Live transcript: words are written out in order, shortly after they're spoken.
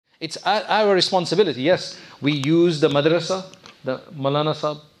It's our responsibility. Yes, we use the madrasa, the Malana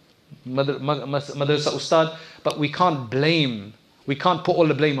Sahib, madrasa ustad, but we can't blame. We can't put all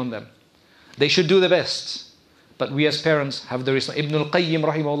the blame on them. They should do the best. But we as parents have the responsibility. Ibn al-Qayyim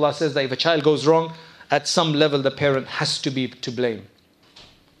rahimahullah says that if a child goes wrong, at some level the parent has to be to blame.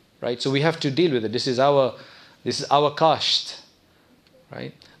 Right? So we have to deal with it. This is our kasht.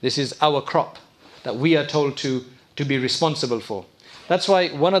 Right? This is our crop that we are told to be responsible for. That's why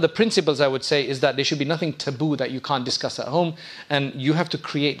one of the principles I would say is that there should be nothing taboo that you can't discuss at home, and you have to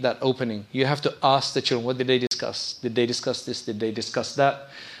create that opening. You have to ask the children, what did they discuss? Did they discuss this? Did they discuss that?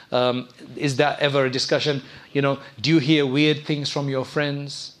 Is that ever a discussion? Do you hear weird things from your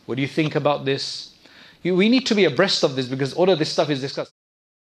friends? What do you think about this? We need to be abreast of this because all of this stuff is discussed.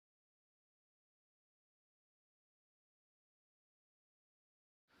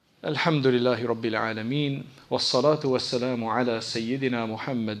 Alhamdulillahi Rabbil Alameen, wassalatu wassalamu ala Sayyidina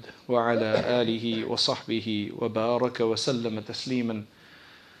Muhammad wa ala alihi wa sahbihi wa baraka wa sallama tasliman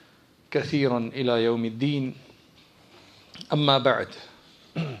kathiran ila yawmiddin. Amma ba'd.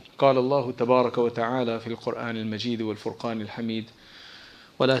 قال الله تبارك وتعالى في القرآن المجيد والفرقان الحميد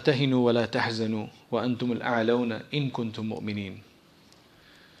ولا تهنوا ولا تحزنوا وأنتم الأعلون إن كنتم مؤمنين.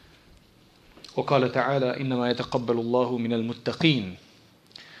 وقال تعالى إنما يتقبل الله من المتقين.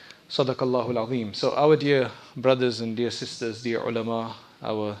 صدق الله العظيم. So our dear brothers and dear sisters, dear ulama,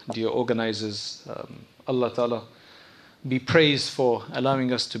 our dear organizers, Allah Ta'ala be praised for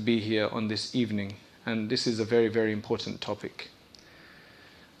allowing us to be here on this evening. And this is a very, very important topic.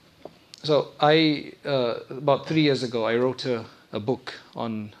 So about 3 years ago, I wrote a book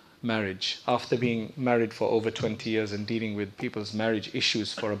on marriage. After being married for over 20 years and dealing with people's marriage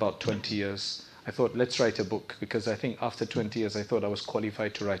issues for about 20 years, I thought, let's write a book, because I think after 20 years, I thought I was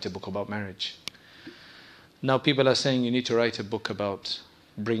qualified to write a book about marriage. Now people are saying you need to write a book about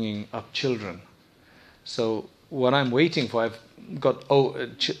bringing up children. So what I'm waiting for, I've got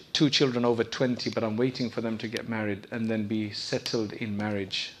 2 children over 20, but I'm waiting for them to get married and then be settled in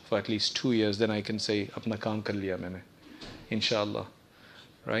marriage for at least 2 years. Then I can say, apna kaam kar liya maine, inshallah.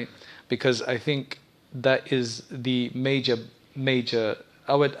 Right? Because I think that is the major,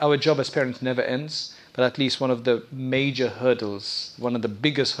 our job as parents never ends, but at least one of the major hurdles, one of the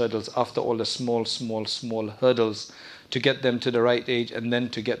biggest hurdles after all the small hurdles to get them to the right age and then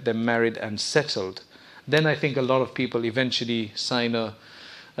to get them married and settled. Then I think a lot of people eventually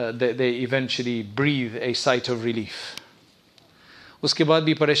they eventually breathe a sigh of relief. Uske baad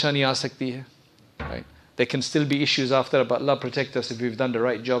bhi pareshani aa sakti hai. Right? There can still be issues after, but Allah protect us. If we've done the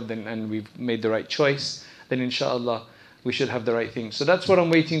right job then, and we've made the right choice, then inshallah we should have the right thing. So that's what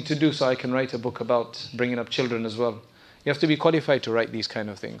I'm waiting to do, so I can write a book about bringing up children as well. You have to be qualified to write these kind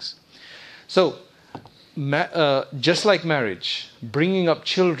of things. So just like marriage, bringing up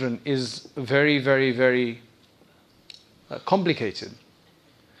children is very, very, very complicated.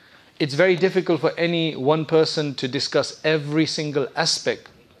 It's very difficult for any one person to discuss every single aspect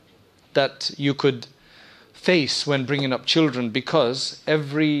that you could face when bringing up children, because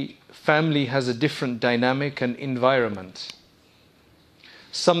every family has a different dynamic and environment.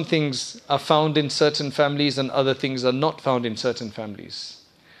 Some things are found in certain families and other things are not found in certain families.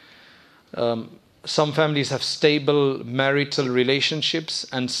 Some families have stable marital relationships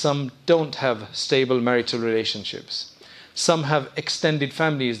and some don't have stable marital relationships. Some have extended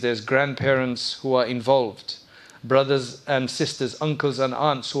families. There's grandparents who are involved, brothers and sisters, uncles and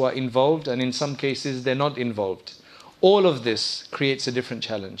aunts who are involved, and in some cases they're not involved. All of this creates a different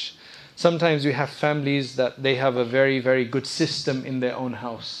challenge. Sometimes we have families that they have a very, very good system in their own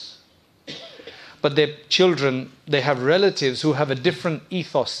house. But their children, they have relatives who have a different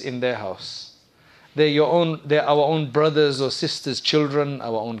ethos in their house. They're our own brothers or sisters' children,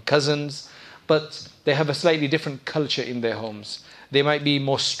 our own cousins, but they have a slightly different culture in their homes. They might be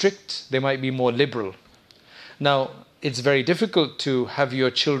more strict, they might be more liberal. Now, it's very difficult to have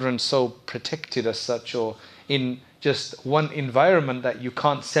your children so protected as such, or in just one environment that you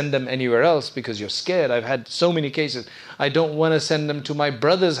can't send them anywhere else because you're scared. I've had so many cases. I don't want to send them to my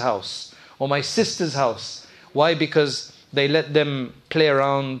brother's house or my sister's house. Why? Because they let them play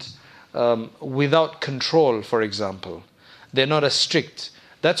around without control, for example. They're not as strict.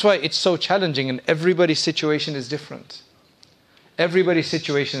 That's why it's so challenging, and everybody's situation is different. Everybody's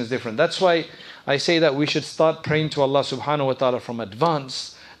situation is different. That's why I say that we should start praying to Allah subhanahu wa ta'ala from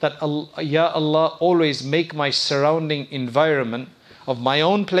advance, that Ya Allah, always make my surrounding environment of my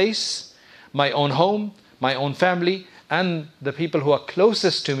own place, my own home, my own family, and the people who are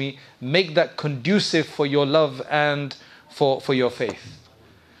closest to me, make that conducive for your love and for your faith.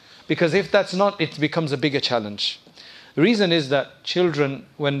 Because if that's not, it becomes a bigger challenge. The reason is that children,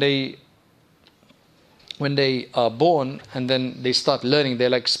 when they are born and then they start learning, they're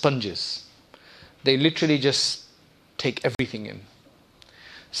like sponges. They literally just take everything in.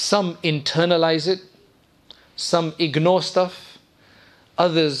 Some internalize it, some ignore stuff,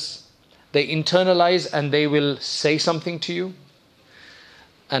 others, they internalize and they will say something to you,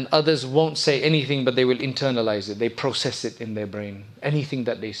 and others won't say anything but they will internalize it. They process it in their brain, anything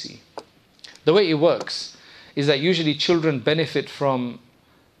that they see. The way it works is that usually children benefit from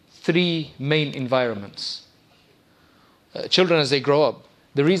three main environments. Children as they grow up.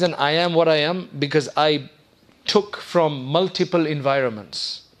 The reason I am what I am, because I took from multiple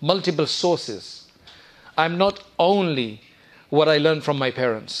environments, multiple sources. I'm not only what I learned from my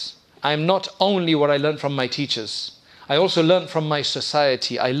parents. I'm not only what I learned from my teachers. I also learned from my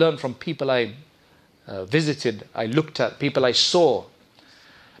society. I learned from people I visited, I looked at, people I saw.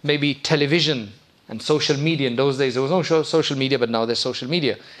 Maybe television and social media. In those days there was no social media, but now there's social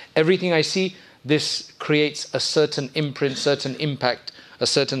media. Everything I see, this creates a certain imprint, certain impact, a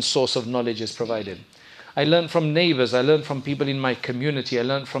certain source of knowledge is provided. I learned from neighbors, I learned from people in my community, I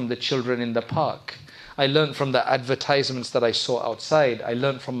learned from the children in the park. I learned from the advertisements that I saw outside. I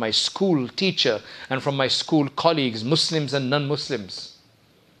learned from my school teacher and from my school colleagues, Muslims and non-Muslims.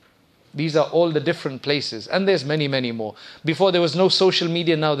 These are all the different places. And there's many, many more. Before there was no social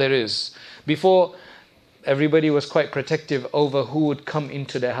media, now there is. Before, everybody was quite protective over who would come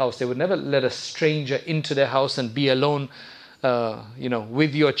into their house. They would never let a stranger into their house and be alone,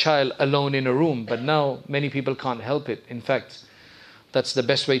 with your child alone in a room. But now many people can't help it. In fact, that's the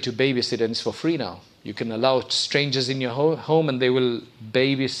best way to babysit, and it's for free now. You can allow strangers in your home and they will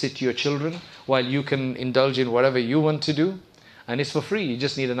babysit your children while you can indulge in whatever you want to do. And it's for free. You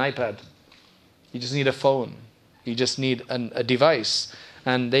just need an iPad. You just need a phone. You just need a device.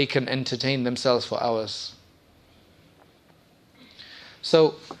 And they can entertain themselves for hours.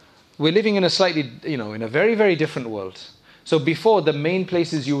 So we're living in a slightly, in a very, very different world. So before, the main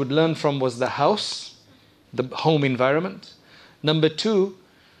places you would learn from was the house, the home environment. Number two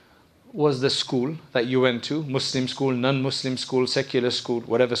was the school that you went to, Muslim school, non-Muslim school, secular school,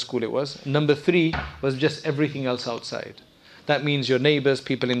 whatever school it was. Number three was just everything else outside. That means your neighbors,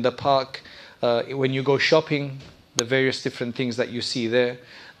 people in the park, when you go shopping, the various different things that you see there,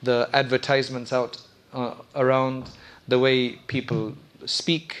 the advertisements out around, the way people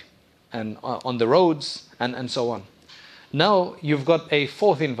speak and on the roads, and so on. Now you've got a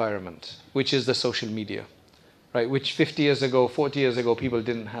fourth environment, which is the social media. Right, which 50 years ago, 40 years ago, people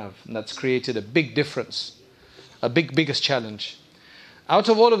didn't have. And that's created a big difference, biggest challenge. Out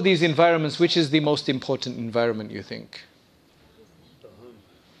of all of these environments, which is the most important environment, you think?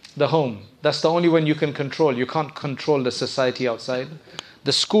 The home. That's the only one you can control. You can't control the society outside.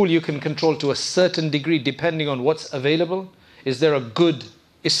 The school you can control to a certain degree, depending on what's available. Is there a good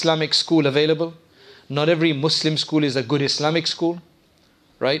Islamic school available? Not every Muslim school is a good Islamic school.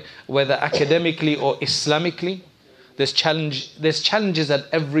 Right? Whether academically or Islamically, there's challenges at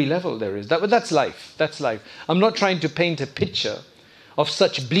every level there is. That's life. That's life. I'm not trying to paint a picture of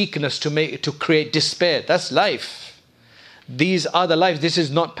such bleakness to create despair. That's life. These are the lives. This is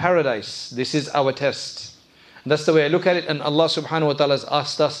not paradise. This is our test. And that's the way I look at it. And Allah subhanahu wa ta'ala has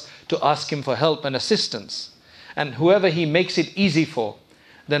asked us to ask Him for help and assistance. And whoever He makes it easy for,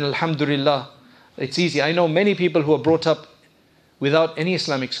 then alhamdulillah, it's easy. I know many people who are brought up without any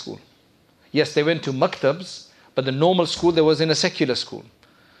Islamic school. Yes, they went to maktabs, but the normal school there was in a secular school.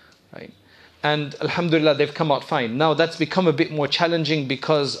 Right? And alhamdulillah, they've come out fine. Now that's become a bit more challenging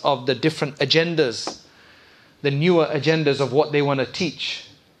because of the different agendas, the newer agendas of what they want to teach.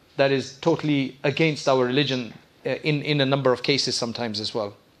 That is totally against our religion in a number of cases sometimes as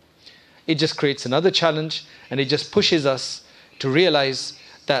well. It just creates another challenge, and it just pushes us to realize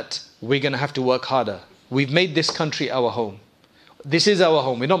that we're going to have to work harder. We've made this country our home. This is our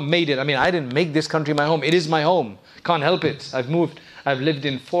home. We've not made it. I didn't make this country my home. It is my home. Can't help it. I've lived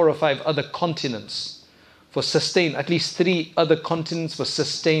in 4 or 5 other continents for sustained, at least 3 other continents for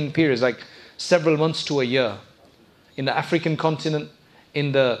sustained periods, like several months to a year. In the African continent,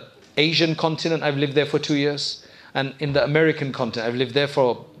 in the Asian continent, I've lived there for 2 years. And in the American continent, I've lived there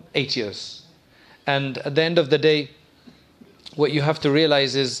for 8 years. And at the end of the day, what you have to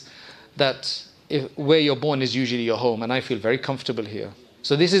realize is that where you're born is usually your home, and I feel very comfortable here.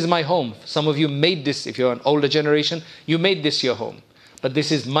 So this is my home. Some of you made this, if you're an older generation, you made this your home. But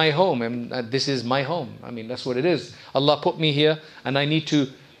this is my home, and this is my home. That's what it is. Allah put me here, and I need to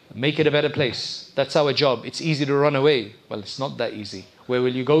make it a better place. That's our job. It's easy to run away. Well, it's not that easy. Where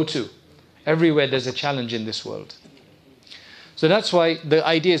will you go to? Everywhere there's a challenge in this world. So that's why the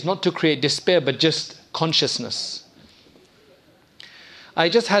idea is not to create despair, but just consciousness. I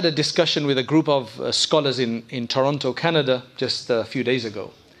just had a discussion with a group of scholars in Toronto, Canada, just a few days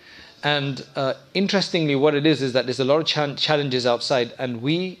ago. And interestingly, what it is that there's a lot of challenges outside, and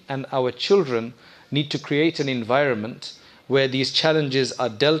we and our children need to create an environment where these challenges are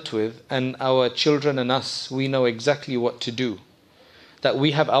dealt with, and our children and us, we know exactly what to do. That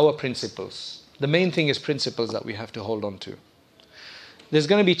we have our principles. The main thing is principles that we have to hold on to. There's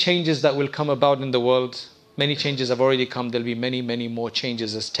going to be changes that will come about in the world. Many changes have already come. There'll be many, many more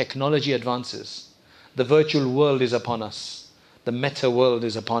changes as technology advances. The virtual world is upon us. The meta world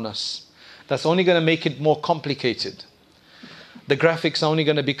is upon us. That's only going to make it more complicated. The graphics are only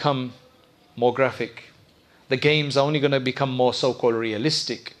going to become more graphic. The games are only going to become more so-called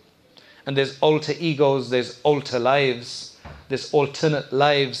realistic. And there's alter egos, there's alter lives, there's alternate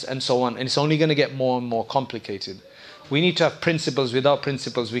lives, and so on. And it's only going to get more and more complicated. We need to have principles. Without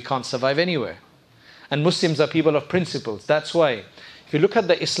principles, we can't survive anywhere. And Muslims are people of principles. That's why, if you look at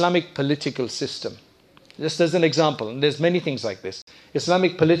the Islamic political system, just as an example, and there's many things like this,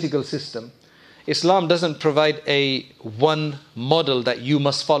 Islamic political system, Islam doesn't provide a one model that you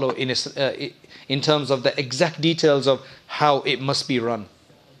must follow in terms of the exact details of how it must be run,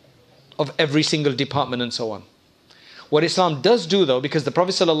 of every single department and so on. What Islam does do though, because the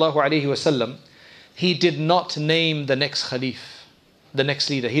Prophet ﷺ, he did not name the next Khalif, the next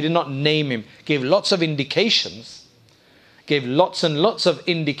leader. He did not name him. Gave lots of indications, gave lots and lots of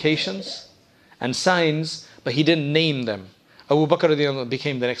indications and signs, but he didn't name them. Abu Bakr radiallahu anhu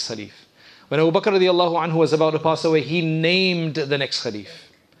became the next Khalif. When Abu Bakr radiallahu anhu was about to pass away, he named the next Khalif.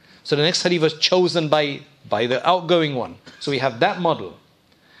 So the next Khalif was chosen by the outgoing one. So we have that model.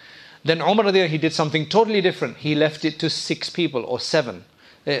 Then Umar radiallahu anhu, he did something totally different. He left it to 6 people or 7.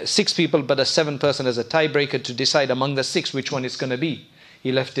 6 people, but a 7th person as a tiebreaker to decide among the 6 which one it's going to be.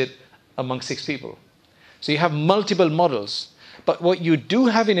 He left it among 6 people. So you have multiple models. But what you do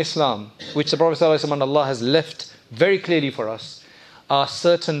have in Islam, which the Prophet ﷺ and Allah has left very clearly for us, are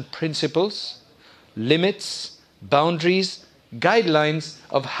certain principles, limits, boundaries, guidelines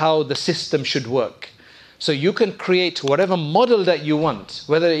of how the system should work. So you can create whatever model that you want,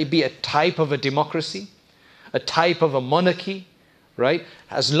 whether it be a type of a democracy, a type of a monarchy, right?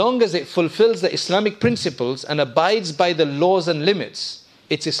 As long as it fulfills the Islamic principles and abides by the laws and limits,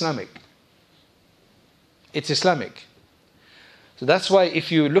 it's Islamic. It's Islamic. So that's why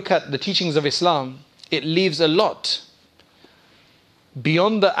if you look at the teachings of Islam, it leaves a lot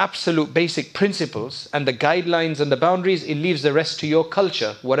beyond the absolute basic principles and the guidelines and the boundaries. It leaves the rest to your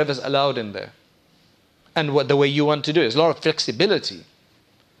culture, whatever's allowed in there, and what the way you want to do it. There's a lot of flexibility.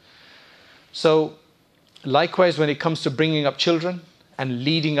 So likewise, when it comes to bringing up children and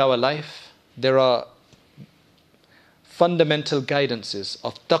leading our life, there are fundamental guidances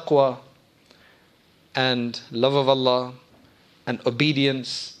of taqwa and love of Allah and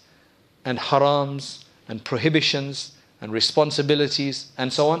obedience and harams and prohibitions and responsibilities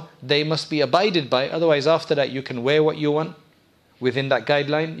and so on. They must be abided by. Otherwise, after that, you can wear what you want within that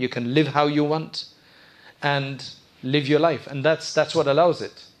guideline. You can live how you want and live your life. And that's what allows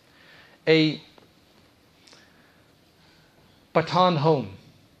it. A Pathan home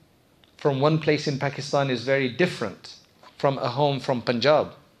from one place in Pakistan is very different from a home from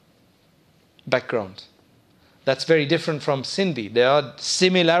Punjab background. That's very different from Sindhi. There are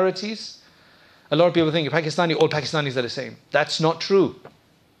similarities. A lot of people think all Pakistanis are the same. That's not true.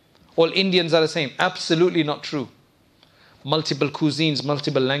 All Indians are the same. Absolutely not true. Multiple cuisines,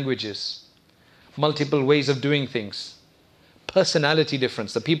 multiple languages, multiple ways of doing things. Personality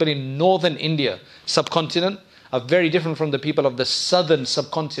difference. The people in northern India, subcontinent, are very different from the people of the southern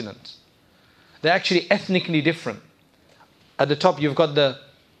subcontinent. They're actually ethnically different. At the top, you've got the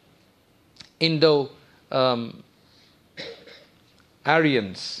Indo-Aryans.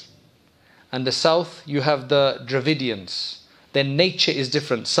 And the south, you have the Dravidians. Their nature is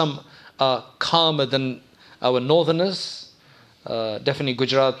different. Some are calmer than our northerners, definitely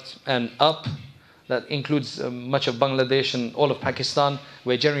Gujarat and up. That includes much of Bangladesh and all of Pakistan.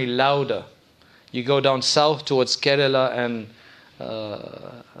 We're generally louder. You go down south towards Kerala and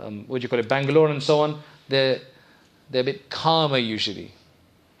Bangalore and so on. They're a bit calmer usually.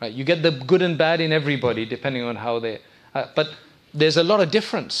 Right? You get the good and bad in everybody depending on how they. But there's a lot of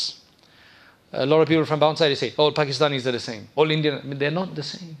difference. A lot of people from outside, they say, all Pakistanis are the same. All Indian, they're not the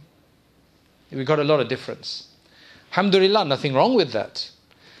same. We've got a lot of difference. Alhamdulillah, nothing wrong with that.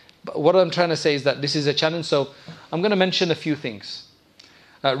 But what I'm trying to say is that this is a challenge. So I'm going to mention a few things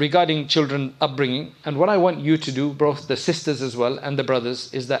regarding children upbringing. And what I want you to do, both the sisters as well and the brothers,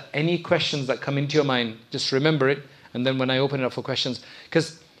 is that any questions that come into your mind, just remember it. And then when I open it up for questions,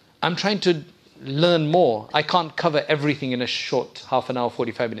 because I'm trying to learn more. I can't cover everything in a short half an hour,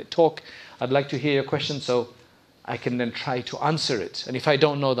 45-minute talk. I'd like to hear your question so I can then try to answer it. And if I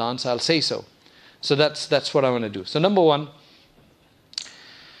don't know the answer, I'll say so. So that's what I want to do. So number one,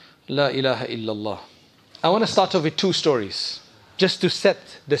 La ilaha illallah. I want to start off with two stories, just to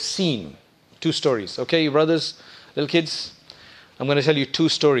set the scene. Two stories, okay, brothers, little kids? I'm going to tell you two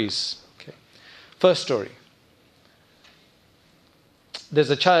stories. Okay. First story.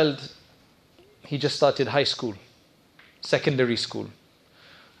 There's a child, he just started high school, secondary school.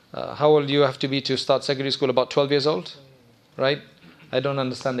 How old do you have to be to start secondary school? About 12 years old, right? I don't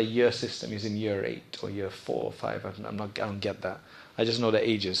understand the year system. He's in year 8 or year 4 or 5. I don't get that. I just know the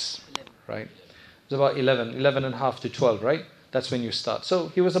ages, right? It's about 11 and a half to 12, right? That's when you start. So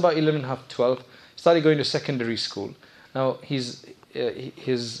he was about 11 and a half, 12. Started going to secondary school. Now his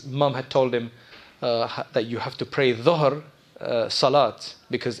mum had told him that you have to pray dhuhr, salat,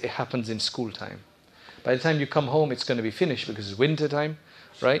 because it happens in school time. By the time you come home, it's going to be finished because it's winter time,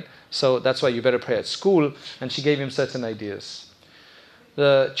 right? So that's why you better pray at school. And she gave him certain ideas.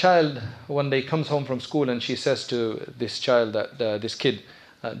 The child one day comes home from school and she says to this child, this kid,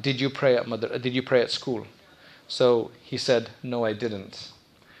 did you pray at school? So he said, no, I didn't.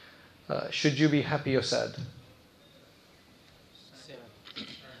 Should you be happy or sad?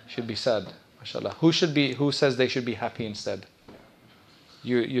 Should be sad, mashallah. Who says they should be happy instead?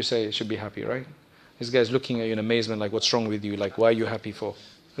 You say it should be happy, right? This guy's looking at you in amazement, like, what's wrong with you? Like, why are you happy for?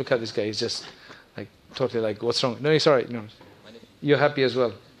 Look at this guy, he's just like totally like, what's wrong? No, it's all right. No, you're happy as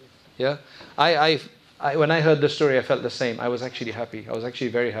well. Yeah? When I heard the story, I felt the same. I was actually happy. I was actually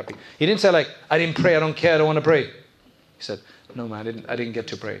very happy. He didn't say like, I didn't pray, I don't care, I don't want to pray. He said, no man, I didn't get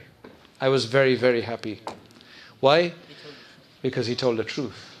to pray. I was very, very happy. Why? Because he told the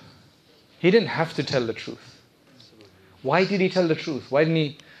truth. He didn't have to tell the truth. Why did he tell the truth? Why didn't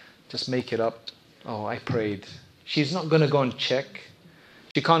he just make it up? Oh, I prayed. She's not going to go and check.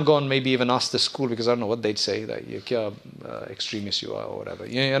 She can't go and maybe even ask the school because I don't know what they'd say, that you're extremist you are or whatever.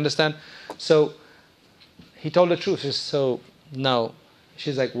 You understand? So he told the truth. So now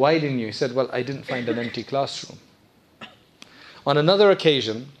she's like, why didn't you? He said, well, I didn't find an empty classroom. On another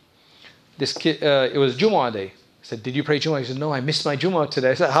occasion, this kid, it was Jumu'ah day. I said, did you pray Jumu'ah? He said, no, I missed my Jumu'ah today.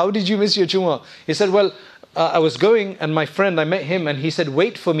 I said, how did you miss your Jumu'ah? He said, well, I was going and my friend, I met him and he said,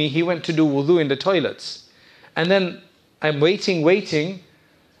 wait for me. He went to do wudu in the toilets. And then I'm waiting.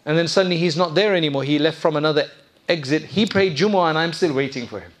 And then suddenly he's not there anymore. He left from another exit. He prayed Jumu'ah and I'm still waiting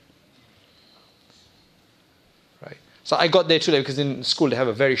for him. Right. So I got there today because in school they have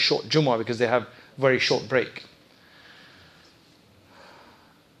a very short Jumu'ah because they have very short break.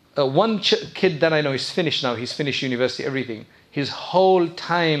 One kid that I know is finished now. He's finished university, everything. His whole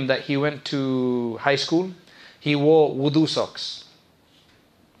time that he went to high school, he wore wudu socks.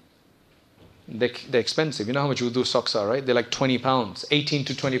 They're expensive. You know how much wudu socks are, right? They're like 20 pounds, 18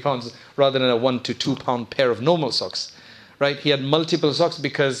 to 20 pounds, rather than a 1 to 2 pound pair of normal socks, right? He had multiple socks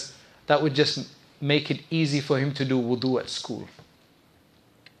because that would just make it easy for him to do wudu at school.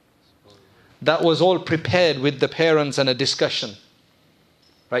 That was all prepared with the parents and a discussion,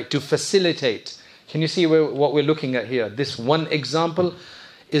 right? To facilitate. Can you see what we're looking at here? This one example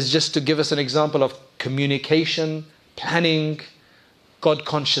is just to give us an example of communication, planning, God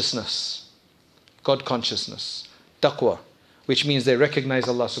consciousness, taqwa, which means they recognize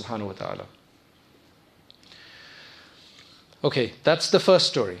Allah subhanahu wa ta'ala. Okay, that's the first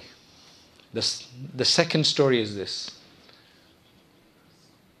story. The second story is this.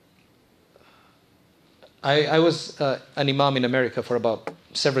 I was an imam in America for about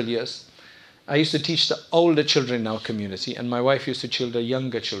several years. I used to teach the older children in our community, and my wife used to teach the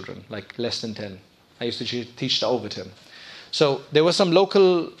younger children, like less than 10. I used to teach the over 10. So there was some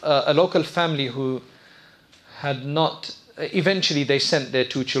a local family who had not, eventually they sent their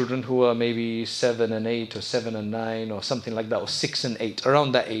two children who were maybe 7 and 8 or 7 and 9 or something like that, or 6 and 8,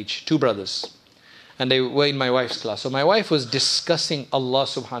 around that age, two brothers. And they were in my wife's class. So my wife was discussing Allah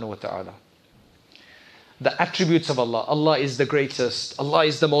subhanahu wa ta'ala. The attributes of Allah. Allah is the greatest. Allah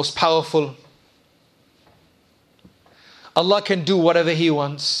is the most powerful. Allah can do whatever He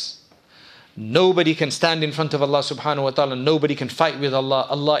wants. Nobody can stand in front of Allah subhanahu wa ta'ala. Nobody can fight with Allah.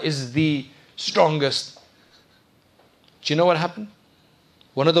 Allah is the strongest. Do you know what happened?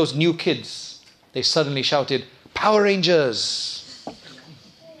 One of those new kids, they suddenly shouted, Power Rangers.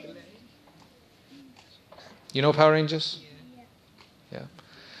 You know Power Rangers? Yeah.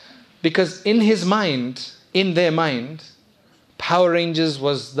 Because in their mind, Power Rangers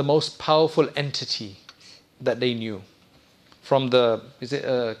was the most powerful entity that they knew. From is it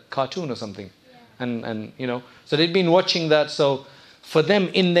a cartoon or something? Yeah. And so they'd been watching that. So For them,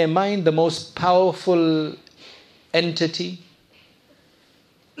 in their mind, the most powerful entity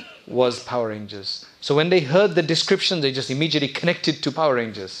was Power Rangers. So when they heard the description, they just immediately connected to Power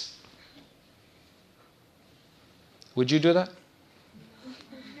Rangers. Would you do that?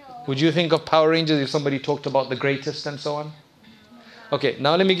 Would you think of Power Rangers if somebody talked about the greatest and so on? Okay,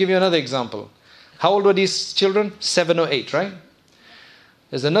 now let me give you another example. How old were these children? 7 or 8, right?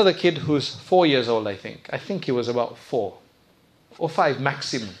 There's another kid who's 4 years old, I think. I think he was about 4 or 5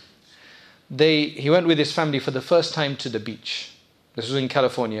 maximum. He went with his family for the first time to the beach. This was in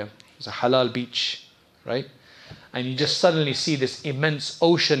California. It's a halal beach, right? And you just suddenly see this immense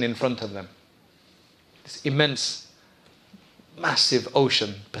ocean in front of them. This immense, massive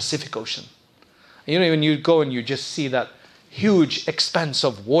ocean, Pacific Ocean. And when you go and you just see that huge expanse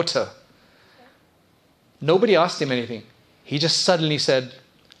of water, nobody asked him anything. He just suddenly said,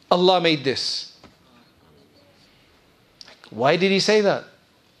 Allah made this. Why did he say that?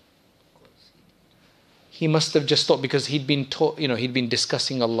 He must have just thought, because he'd been taught, he'd been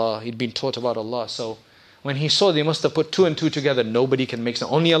discussing Allah, he'd been taught about Allah. So when he saw, they must have put 2 and 2 together. Nobody can make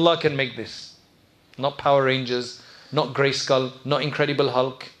sense. Only Allah can make this. Not Power Rangers, not Grayskull, not Incredible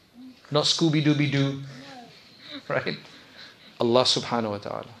Hulk, not Scooby-Dooby-Doo. Right? Allah subhanahu wa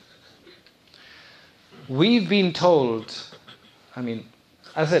ta'ala. We've been told, as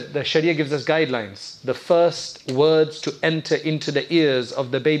I said, the Sharia gives us guidelines. The first words to enter into the ears of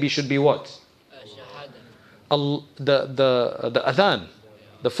the baby should be what? The adhan,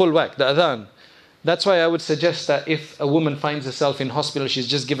 the full whack, the adhan. That's why I would suggest that if a woman finds herself in hospital, she's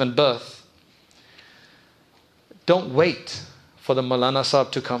just given birth, don't wait for the Maulana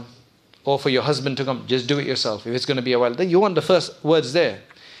Sahib to come or for your husband to come. Just do it yourself. If it's going to be a while, then you want the first words there.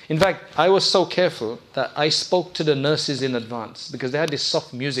 In fact, I was so careful that I spoke to the nurses in advance because they had this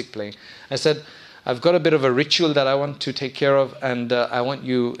soft music playing. I said, I've got a bit of a ritual that I want to take care of, and I want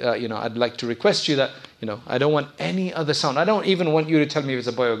you, I'd like to request you that, I don't want any other sound. I don't even want you to tell me if it's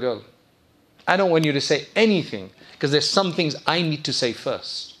a boy or girl. I don't want you to say anything because there's some things I need to say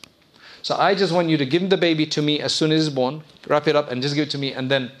first. So I just want you to give the baby to me as soon as it's born, wrap it up and just give it to me, and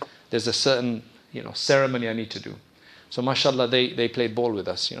then there's a certain, ceremony I need to do. So mashallah, they played ball with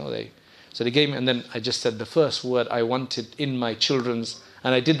us, So they gave me, and then I just said the first word I wanted in my children's,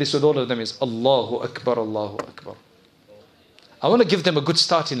 and I did this with all of them, is Allahu Akbar, Allahu Akbar. I want to give them a good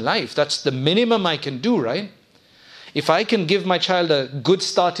start in life. That's the minimum I can do, right? If I can give my child a good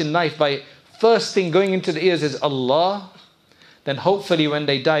start in life by first thing going into the ears is Allah, then hopefully when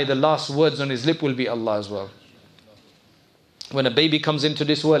they die, the last words on his lip will be Allah as well. When a baby comes into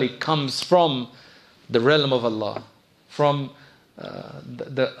this world, it comes from the realm of Allah, from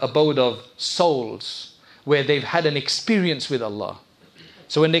the abode of souls, where they've had an experience with Allah.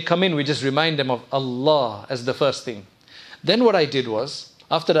 So when they come in, we just remind them of Allah as the first thing. Then what I did was,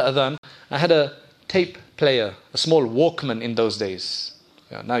 after the adhan, I had a tape player, a small Walkman in those days.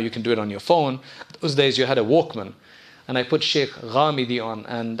 Now you can do it on your phone. Those days you had a Walkman. And I put Sheikh Ghamidi on,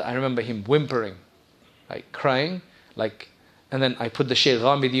 and I remember him whimpering, like crying, and then I put the Sheikh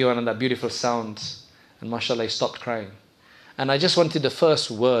Ghamidi on and that beautiful sound, and mashallah, he stopped crying. And I just wanted the first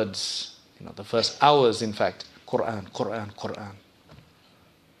words, the first hours, in fact, Quran, Quran, Quran.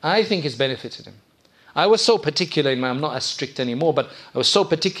 I think it's benefited him. I was so particular I'm not as strict anymore, but I was so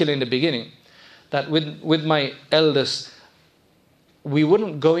particular in the beginning that with my eldest, we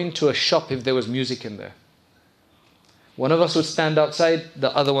wouldn't go into a shop if there was music in there. One of us would stand outside,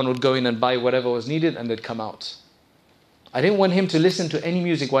 the other one would go in and buy whatever was needed, and they'd come out. I didn't want him to listen to any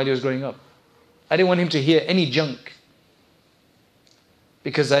music while he was growing up. I didn't want him to hear any junk,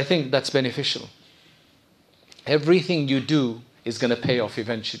 because I think that's beneficial. Everything you do is going to pay off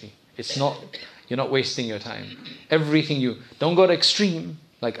eventually. You're not wasting your time. Don't go to extreme.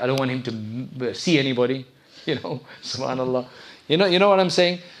 Like, I don't want him to see anybody. Subhanallah. You know what I'm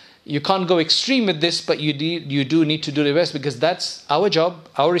saying? You can't go extreme with this, but you do need to do the best, because that's our job,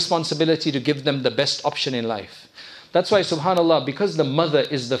 our responsibility to give them the best option in life. That's why, subhanallah, because the mother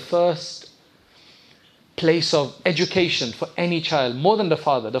is the first place of education for any child, more than the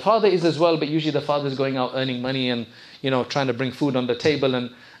father. The father is as well, but usually the father is going out earning money and, trying to bring food on the table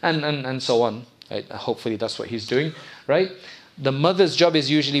and so on. Right? Hopefully that's what he's doing, right? The mother's job is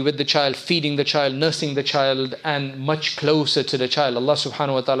usually with the child, feeding the child, nursing the child, and much closer to the child. Allah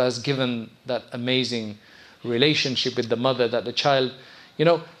subhanahu wa ta'ala has given that amazing relationship with the mother, that the child,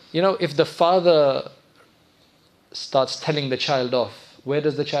 if the father starts telling the child off, where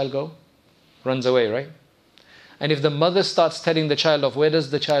does the child go? Runs away, right? And if the mother starts telling the child off, where does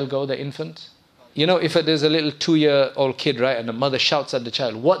the child go, the infant? If there's a little 2-year-old kid, right, and the mother shouts at the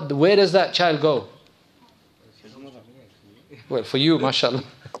child, where does that child go? Well, for you, mashallah.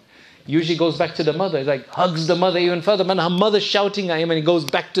 Usually goes back to the mother. It's like hugs the mother even further. Man, her mother's shouting at him and he goes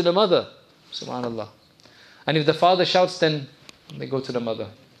back to the mother. Subhanallah. And if the father shouts, then they go to the mother.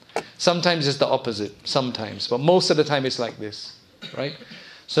 Sometimes it's the opposite. Sometimes. But most of the time it's like this. Right?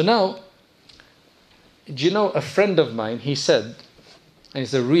 So now, do you know a friend of mine, he said, and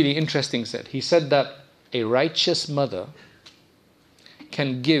it's a really interesting set, he said that a righteous mother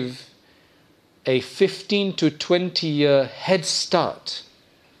can give a 15 to 20 year head start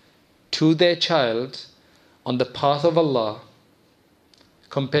to their child on the path of Allah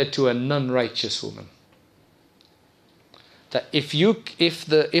compared to a non-righteous woman. That if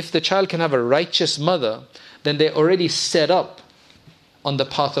the child can have a righteous mother, then they're already set up on the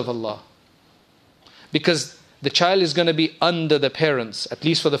path of Allah. Because the child is going to be under the parents, at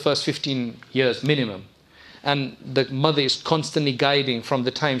least for the first 15 years minimum. And the mother is constantly guiding from the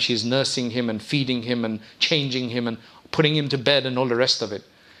time she's nursing him and feeding him and changing him and putting him to bed and all the rest of it.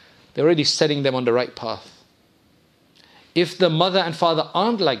 They're already setting them on the right path. If the mother and father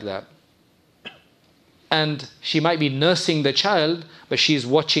aren't like that, and she might be nursing the child, but she's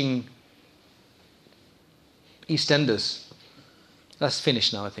watching EastEnders. That's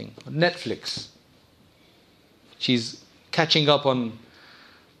finished now, I think. Netflix. She's catching up on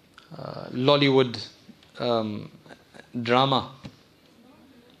Lollywood drama.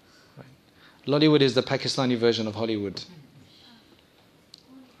 Right. Lollywood is the Pakistani version of Hollywood.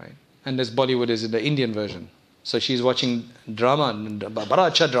 Right. And this Bollywood is the Indian version. So she's watching drama,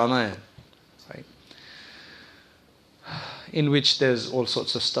 bada acha drama hai. Right. In which there's all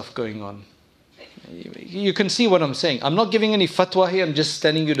sorts of stuff going on. You can see what I'm saying. I'm not giving any fatwa here, I'm just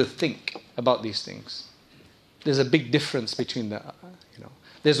telling you to think about these things. There's a big difference between the,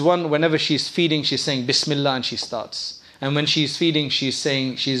 There's one, whenever she's feeding, she's saying Bismillah and she starts. And when she's feeding, she's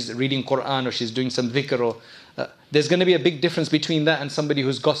reading Quran or she's doing some dhikr. Or, there's going to be a big difference between that and somebody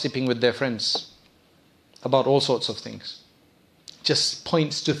who's gossiping with their friends about all sorts of things. Just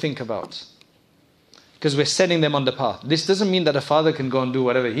points to think about. Because we're setting them on the path. This doesn't mean that a father can go and do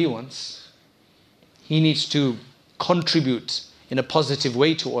whatever he wants. He needs to contribute in a positive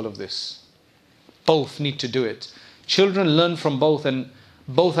way to all of this. Both need to do it. Children learn from both, and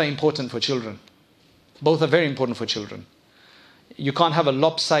both are important for children. Both are very important for children. You can't have a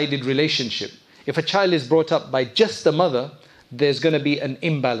lopsided relationship. If a child is brought up by just the mother, there's going to be an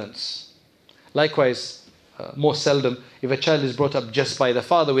imbalance. Likewise, more seldom, if a child is brought up just by the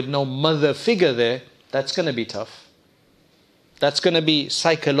father with no mother figure there, that's going to be tough. That's going to be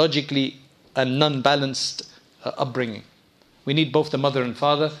psychologically a non-balanced upbringing. We need both the mother and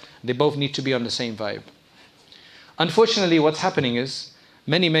father. They both need to be on the same vibe. Unfortunately, what's happening is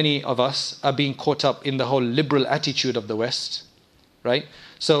many of us are being caught up in the whole liberal attitude of the West, right?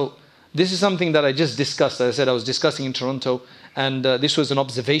 So this is something that I just discussed. As I said, I was discussing in Toronto, and this was an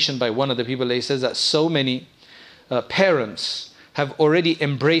observation by one of the people. He says that so many parents have already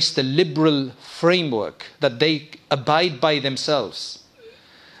embraced the liberal framework that they abide by themselves.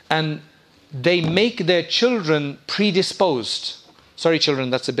 And they make their children predisposed. Sorry, children,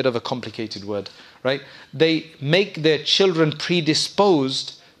 that's a bit of a complicated word, right? They make their children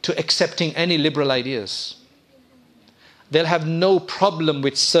predisposed to accepting any liberal ideas. They'll have no problem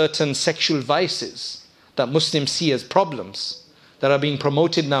with certain sexual vices that Muslims see as problems that are being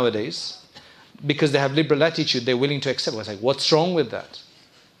promoted nowadays. Because they have liberal attitude, they're willing to accept. It's like, what's wrong with that?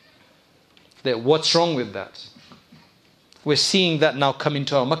 What's wrong with that? We're seeing that now come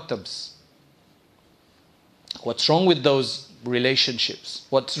into our maktabs. What's wrong with those relationships?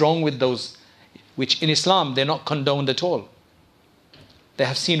 What's wrong with those, which in Islam, they're not condoned at all. They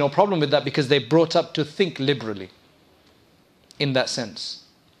have seen no problem with that because they're brought up to think liberally in that sense.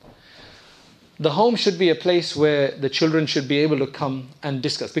 The home should be a place where the children should be able to come and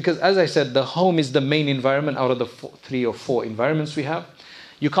discuss. Because as I said, the home is the main environment out of the 3 or 4 environments we have.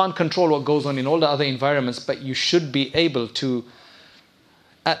 You can't control what goes on in all the other environments, but you should be able to,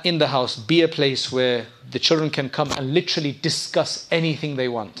 in the house, be a place where the children can come and literally discuss anything they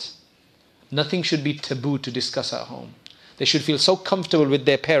want. Nothing should be taboo to discuss at home. They should feel so comfortable with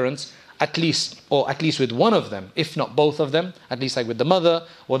their parents, at least with one of them, if not both of them, at least like with the mother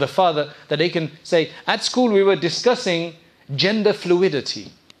or the father, that they can say, at school we were discussing gender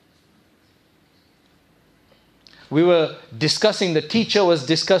fluidity. We were discussing, the teacher was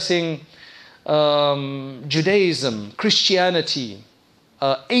discussing Judaism, Christianity,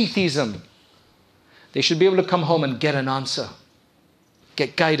 atheism. They should be able to come home and get an answer,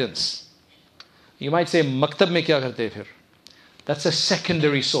 get guidance. You might say, maktab mein kya karte phir? That's a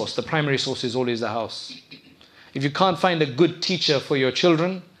secondary source. The primary source is always the house. If you can't find a good teacher for your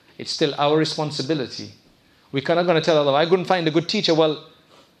children, it's still our responsibility. We're not going to tell Allah, I couldn't find a good teacher. Well,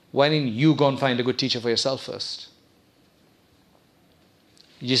 why didn't you go and find a good teacher for yourself first?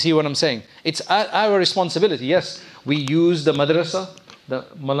 You see what I'm saying? It's our responsibility. Yes, we use the madrasa, the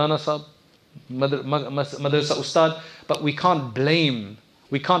Malana Sahib, madrasa ustad, but we can't blame.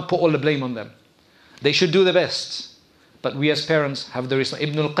 We can't put all the blame on them. They should do the best. But we as parents have the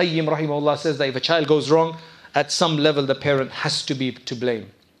responsibility. Ibn al-Qayyim rahimahullah says that if a child goes wrong, at some level the parent has to be to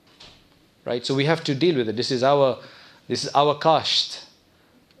blame. Right? So we have to deal with it. This is our kasht.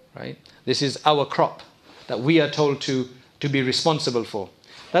 Right? This is our crop that we are told to be responsible for.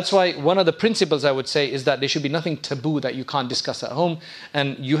 That's why one of the principles I would say is that there should be nothing taboo that you can't discuss at home,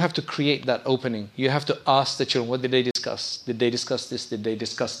 and you have to create that opening. You have to ask the children, what did they discuss? Did they discuss this? Did they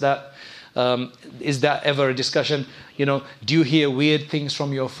discuss that? Is that ever a discussion? Do you hear weird things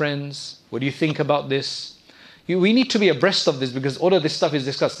from your friends? What do you think about this? We need to be abreast of this because all of this stuff is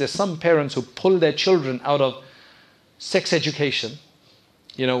discussed. There's some parents who pull their children out of sex education,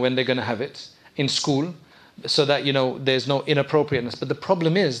 when they're going to have it in school, so that, there's no inappropriateness. But the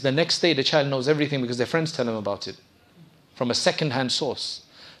problem is, the next day the child knows everything because their friends tell them about it from a second-hand source.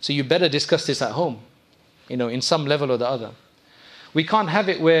 So you better discuss this at home, in some level or the other. We can't have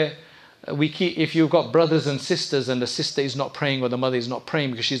it where if you've got brothers and sisters and the sister is not praying or the mother is not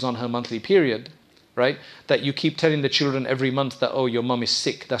praying because she's on her monthly period, right? That you keep telling the children every month that, oh, your mum is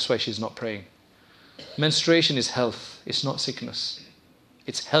sick, that's why she's not praying. Menstruation is health, it's not sickness.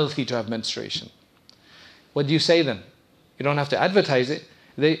 It's healthy to have menstruation. What do you say then? You don't have to advertise it.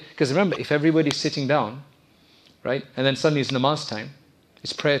 Because remember, if everybody's sitting down, right, and then suddenly it's namaz time,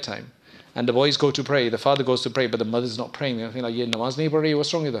 it's prayer time, and the boys go to pray, the father goes to pray, but the mother's not praying, they're thinking like, yeah, namaz nahi pad rahi,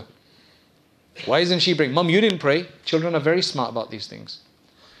 what's wrong with her? Why isn't she praying? Mum, you didn't pray. Children are very smart about these things.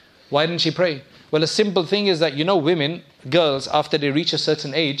 Why didn't she pray? Well, a simple thing is that, women, girls, after they reach a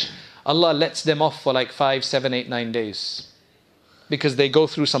certain age, Allah lets them off for like 5, 7, 8, 9 days. Because they go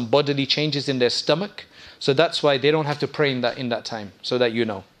through some bodily changes in their stomach. So that's why they don't have to pray in that time, so that you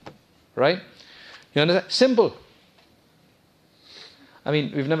know. Right? You understand? Simple. I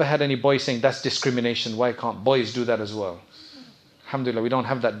mean, we've never had any boy saying, that's discrimination. Why can't boys do that as well? Alhamdulillah, we don't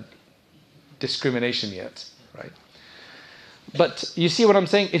have that discrimination yet. Right? But you see what I'm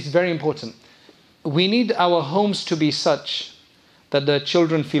saying? It's very important. We need our homes to be such that the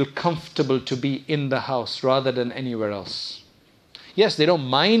children feel comfortable to be in the house rather than anywhere else. Yes, they don't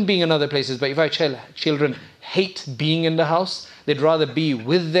mind being in other places, but if our children hate being in the house, they'd rather be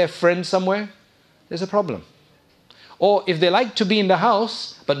with their friends somewhere, there's a problem. Or if they like to be in the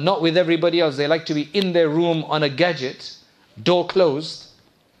house, but not with everybody else, they like to be in their room on a gadget, door closed,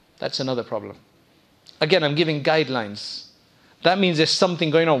 that's another problem. Again, I'm giving guidelines. That means there's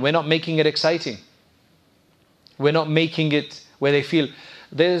something going on. We're not making it exciting. We're not making it where they feel.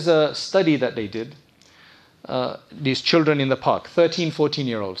 There's a study that they did. These children in the park, 13,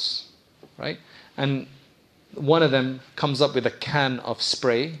 14-year-olds, right? And one of them comes up with a can of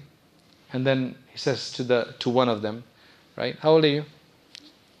spray, and then he says to one of them, right? How old are you?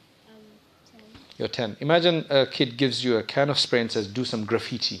 10. You're 10. Imagine a kid gives you a can of spray and says, do some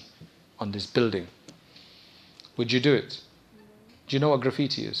graffiti on this building. Would you do it? No. Do you know what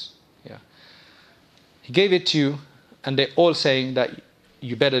graffiti is? Yeah. He gave it to you, and they're all saying that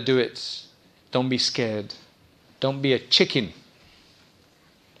you better do it. Don't be scared. Don't be a chicken.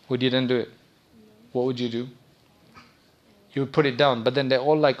 Would you then do it? No. What would you do? You would put it down, but then they're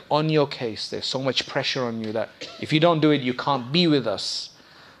all like on your case. There's so much pressure on you that if you don't do it, you can't be with us.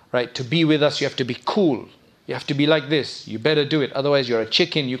 Right? To be with us, you have to be cool. You have to be like this. You better do it. Otherwise, you're a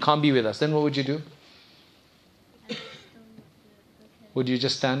chicken. You can't be with us. Then what would you do? Would you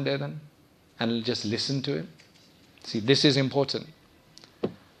just stand there then and just listen to it? See, this is important.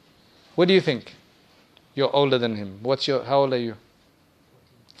 What do you think? You're older than him. How old are you?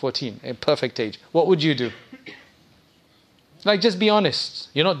 14. A perfect age. What would you do? Like, just be honest.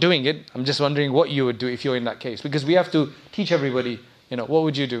 You're not doing it. I'm just wondering what you would do if you're in that case. Because we have to teach everybody, what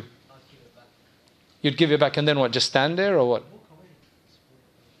would you do? You'd give it back and then what? Just stand there or what?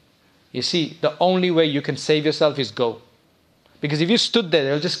 You see, the only way you can save yourself is go. Because if you stood there,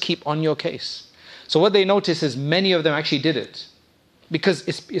 they'll just keep on your case. So what they notice is many of them actually did it. Because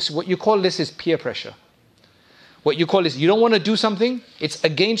it's what you call this is peer pressure. What you call is, you don't want to do something, it's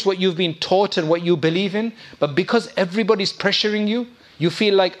against what you've been taught and what you believe in, but because everybody's pressuring you, you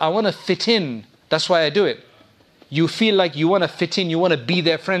feel like, I want to fit in, that's why I do it. You feel like you want to fit in, you want to be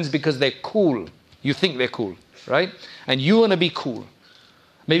their friends because they're cool. You think they're cool, right? And you want to be cool.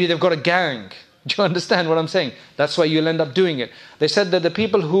 Maybe they've got a gang. Do you understand what I'm saying? That's why you'll end up doing it. They said that the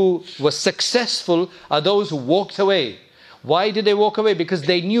people who were successful are those who walked away. Why did they walk away? Because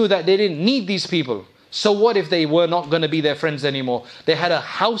they knew that they didn't need these people. So what if they were not going to be their friends anymore? They had a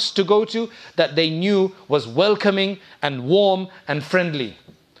house to go to that they knew was welcoming and warm and friendly.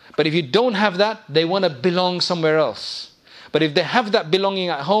 But if you don't have that, they want to belong somewhere else. But if they have that belonging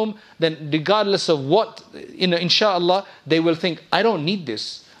at home, then regardless of what, inshallah, they will think, I don't need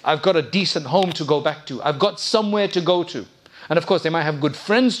this. I've got a decent home to go back to. I've got somewhere to go to. And of course, they might have good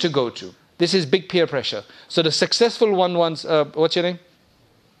friends to go to. This is big peer pressure. So the successful ones, what's your name?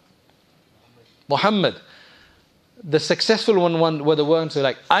 Muhammad. The successful one were the ones who were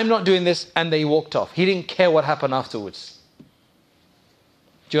like, I'm not doing this, and they walked off. He didn't care what happened afterwards.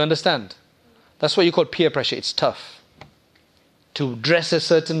 Do you understand? That's what you call peer pressure. It's tough to dress a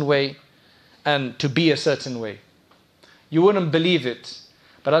certain way and to be a certain way. You wouldn't believe it,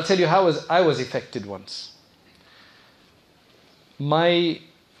 but I'll tell you how I was affected once. My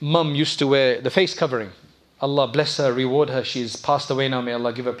mum used to wear the face covering. Allah bless her, reward her. She's passed away now. May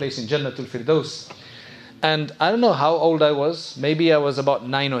Allah give her a place in Jannatul Firdaus. And I don't know how old I was. Maybe I was about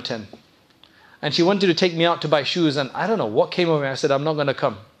 9 or 10. And she wanted to take me out to buy shoes. And I don't know what came over me. I said, I'm not going to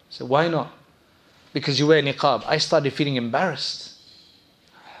come. I said, why not? Because you wear niqab. I started feeling embarrassed.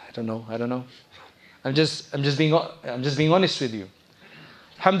 I don't know. I'm just being honest with you.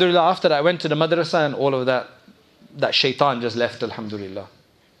 Alhamdulillah, after that, I went to the madrasa and all of that shaitan just left, alhamdulillah.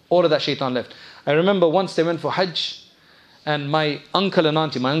 All of that shaitan left. I remember once they went for Hajj, and my uncle and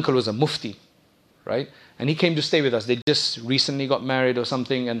auntie, my uncle was a mufti, right? And he came to stay with us. They just recently got married or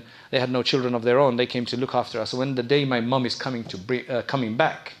something, and they had no children of their own. They came to look after us. So when the day my mum is coming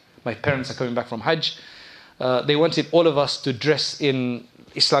back, my parents are coming back from Hajj, they wanted all of us to dress in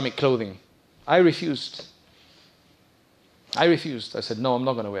Islamic clothing. I refused. I said, no, I'm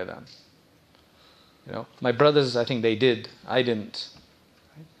not going to wear that. My brothers, I think they did. I didn't.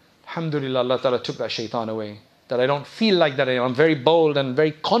 Alhamdulillah, Allah Ta'ala took that shaitan away. That I don't feel like that anymore. I'm very bold and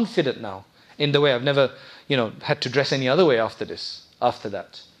very confident now in the way. I've never, had to dress any other way after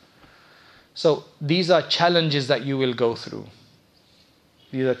that. So these are challenges that you will go through.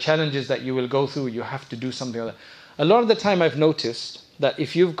 You have to do something like that. A lot of the time I've noticed that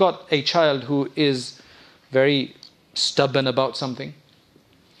if you've got a child who is very stubborn about something,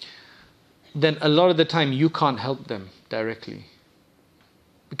 then a lot of the time you can't help them directly.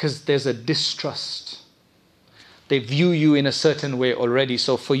 Because there's a distrust. They view you in a certain way already.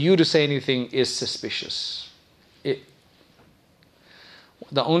 So for you to say anything is suspicious. The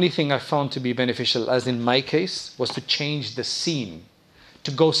only thing I found to be beneficial, as in my case, was to change the scene.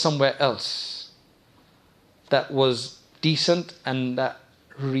 To go somewhere else. That was decent and that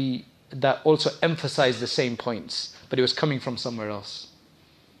also emphasized the same points. But it was coming from somewhere else.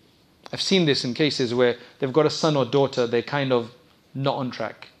 I've seen this in cases where they've got a son or daughter, they're kind of not on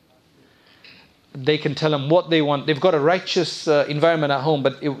track. They can tell them what they want. They've got a righteous environment at home,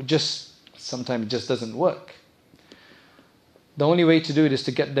 but sometimes it just doesn't work. The only way to do it is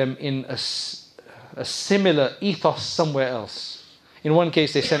to get them in a similar ethos somewhere else. In one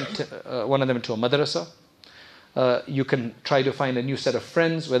case, they sent one of them to a madrasa. You can try to find a new set of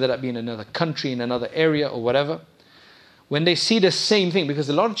friends, whether that be in another country, in another area, or whatever. When they see the same thing, because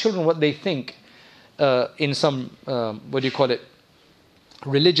a lot of children, what they think in some,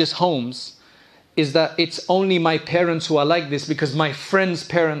 religious homes, is that it's only my parents who are like this, because my friends'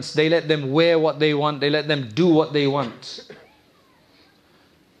 parents, they let them wear what they want, they let them do what they want.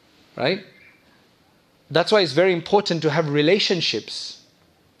 Right? That's why it's very important to have relationships.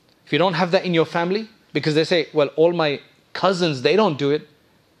 If you don't have that in your family, because they say, well, all my cousins, they don't do it.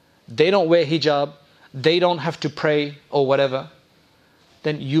 They don't wear hijab. They don't have to pray or whatever.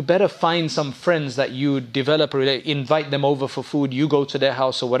 Then you better find some friends that you develop, invite them over for food, you go to their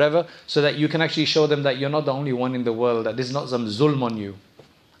house or whatever, so that you can actually show them that you're not the only one in the world, that this is not some zulm on you,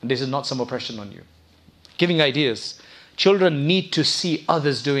 and this is not some oppression on you. Giving ideas. Children need to see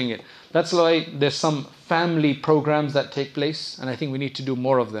others doing it. That's why there's some family programs that take place, and I think we need to do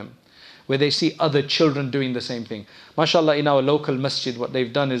more of them, where they see other children doing the same thing. MashaAllah, in our local masjid, what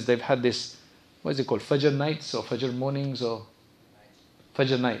they've done is they've had this, what is it called, Fajr nights or Fajr mornings or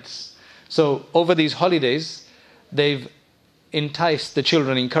Fajr nights. So over these holidays, they've enticed the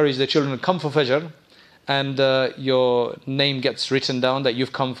children, encouraged the children to come for Fajr, and your name gets written down that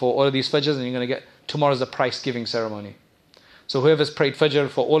you've come for all of these Fajrs, and you're going to get, tomorrow's a prize giving ceremony. So whoever's prayed Fajr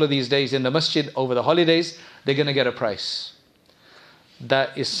for all of these days in the masjid over the holidays, they're going to get a prize.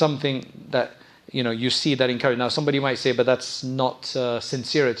 That is something that, you see that encouraged. Now somebody might say, but that's not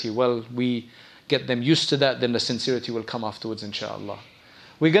sincerity. Well, we get them used to that, then the sincerity will come afterwards, inshallah.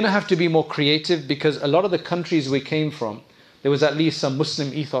 We're going to have to be more creative, because a lot of the countries we came from, there was at least some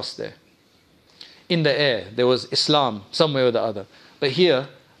Muslim ethos there. In the air, there was Islam, some way or the other. But here,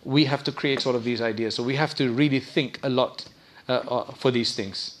 we have to create sort of these ideas. So we have to really think a lot for these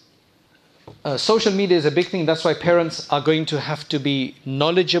things. Social media is a big thing. That's why parents are going to have to be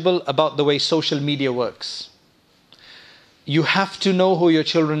knowledgeable about the way social media works. You have to know who your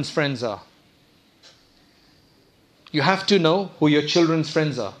children's friends are. You have to know who your children's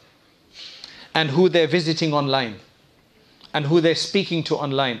friends are and who they're visiting online and who they're speaking to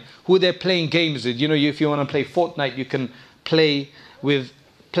online, who they're playing games with. You know, if you want to play Fortnite, you can play with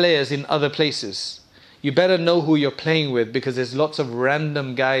players in other places. You better know who you're playing with, because there's lots of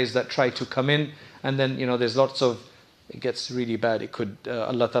random guys that try to come in, and then, you know, there's lots of, it gets really bad. It could,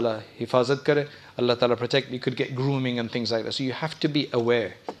 Allah Ta'ala hifazat kare, Allah Ta'ala protect, you could get grooming and things like that. So you have to be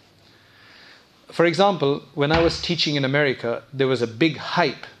aware. For example, when I was teaching in America, there was a big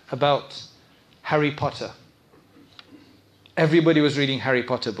hype about Harry Potter. Everybody was reading Harry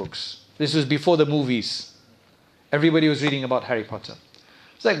Potter books. This was before the movies. Everybody was reading about Harry Potter.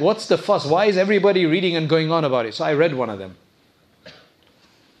 It's like, what's the fuss? Why is everybody reading and going on about it? So I read one of them.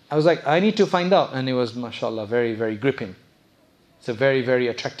 I was like, I need to find out. And it was, mashallah, very, very gripping. It's a very, very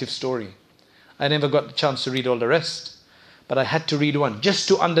attractive story. I never got the chance to read all the rest, but I had to read one just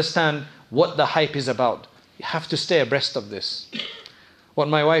to understand what the hype is about. You have to stay abreast of this. What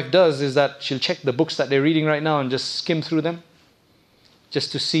my wife does is that she'll check the books that they're reading right now and just skim through them,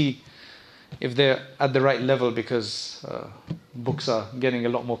 just to see if they're at the right level, because books are getting a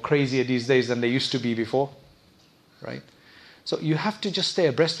lot more crazier these days than they used to be before, right? So you have to just stay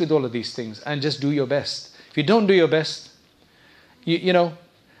abreast with all of these things and just do your best. If you don't do your best,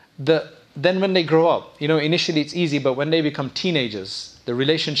 then when they grow up, initially it's easy, but when they become teenagers, the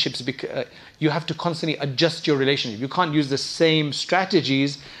relationships, you have to constantly adjust your relationship. You can't use the same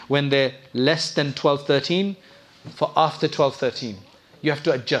strategies when they're less than 12, 13 for after 12, 13. You have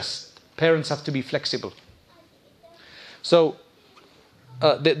to adjust. Parents have to be flexible. So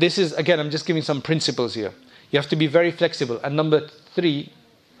this is, again, I'm just giving some principles here. You have to be very flexible. And number 3,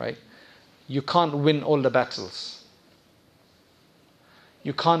 right? You can't win all the battles.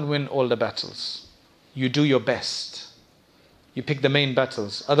 You can't win all the battles. You do your best. You pick the main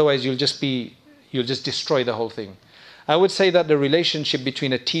battles. Otherwise, you'll just destroy the whole thing. I would say that the relationship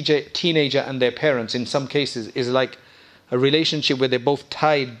between a teenager and their parents, in some cases, is like a relationship where they're both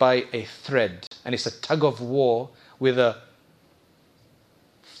tied by a thread. And it's a tug of war with a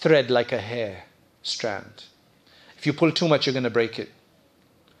thread like a hair strand. If you pull too much, you're going to break it.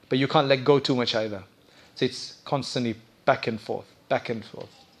 But you can't let go too much either. So it's constantly back and forth, back and forth.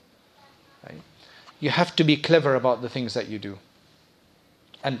 Right? You have to be clever about the things that you do.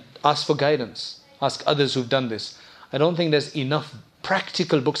 And ask for guidance. Ask others who've done this. I don't think there's enough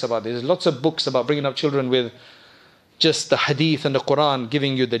practical books about this. There's lots of books about bringing up children with just the hadith and the Quran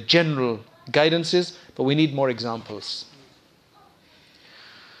giving you the general guidances, but we need more examples.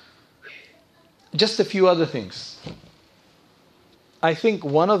 Just a few other things. I think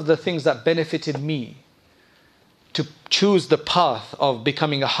one of the things that benefited me to choose the path of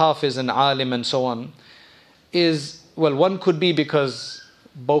becoming a hafiz and alim and so on is, well, one could be because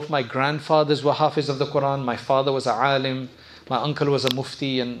both my grandfathers were hafiz of the Quran, my father was a alim, my uncle was a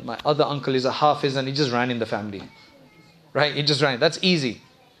mufti, and my other uncle is a hafiz, and he just ran in the family. Right? He just ran. That's easy.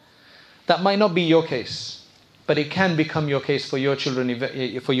 That might not be your case, but it can become your case for your children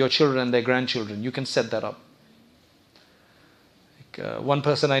and their grandchildren. You can set that up. One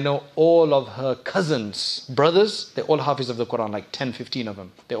person I know, all of her cousins, brothers, they're all hafiz of the Quran, like 10, 15 of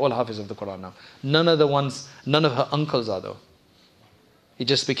them. They're all hafiz of the Quran now. None of her uncles are though. It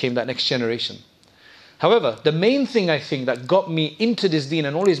just became that next generation. However, the main thing I think that got me into this deen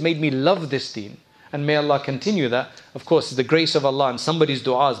and always made me love this deen, and may Allah continue that, of course, the grace of Allah and somebody's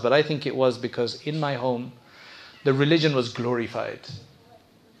du'as, but I think it was because in my home, the religion was glorified.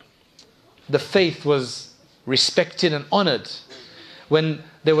 The faith was respected and honored. When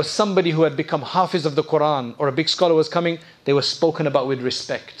there was somebody who had become hafiz of the Quran or a big scholar was coming, they were spoken about with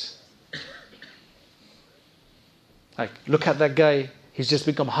respect. Like, look at that guy, he's just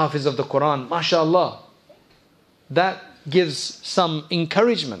become hafiz of the Quran, mashallah. That gives some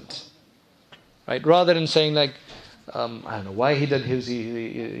encouragement. Right? Rather than saying like, I don't know why he did his,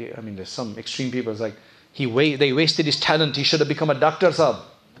 I mean, there's some extreme people, it's like, they wasted his talent, he should have become a doctor, sahab.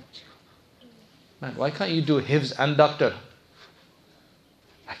 Man, why can't you do hifz and doctor?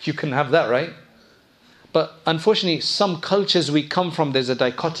 Like, you can have that, right? But unfortunately, some cultures we come from, there's a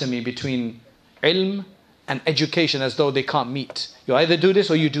dichotomy between ilm and education, as though they can't meet. You either do this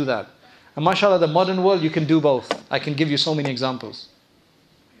or you do that. And mashallah, the modern world, you can do both. I can give you so many examples.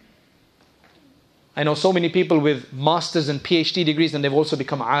 I know so many people with masters and PhD degrees and they've also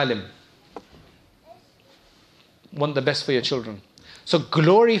become alim. Want the best for your children. So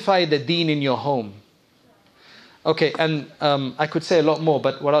glorify the deen in your home. Okay, and I could say a lot more,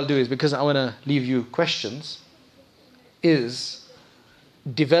 but what I'll do is, because I want to leave you questions, is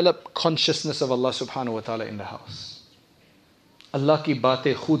develop consciousness of Allah subhanahu wa ta'ala in the house. Allah ki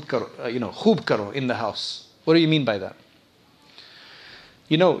baatein khoob karo in the house. What do you mean by that?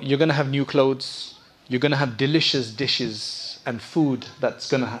 You know, you're going to have new clothes, you're going to have delicious dishes and food that's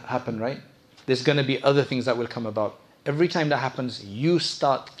going to happen, right? There's going to be other things that will come about. Every time that happens, you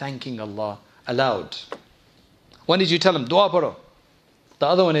start thanking Allah aloud. One is you tell him, dua paro. The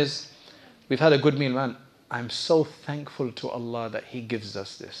other one is, we've had a good meal, man. I'm so thankful to Allah that He gives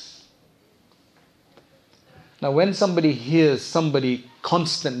us this. Now when somebody hears somebody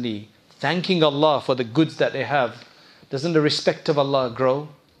constantly thanking Allah for the goods that they have, doesn't the respect of Allah grow?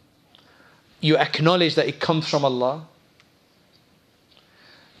 You acknowledge that it comes from Allah.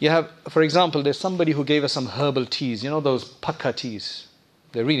 You have, for example, there's somebody who gave us some herbal teas. You know those pakka teas?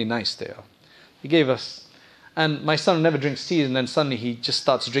 They're really nice, they are. He gave us, and my son never drinks tea, and then suddenly he just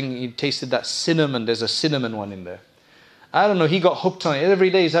starts drinking. He tasted that cinnamon. There's a cinnamon one in there. I don't know, he got hooked on it. Every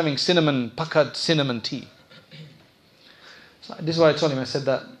day he's having pakka cinnamon tea. So this is why I told him, I said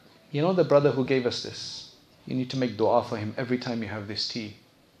that, you know the brother who gave us this, you need to make dua for him every time you have this tea.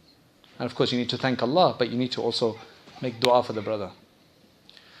 And of course you need to thank Allah, but you need to also make dua for the brother.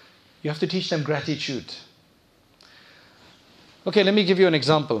 You have to teach them gratitude. Okay, let me give you an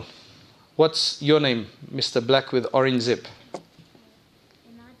example. What's your name, Mr. Black with orange zip?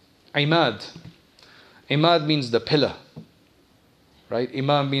 Imad. Imad means the pillar. Right?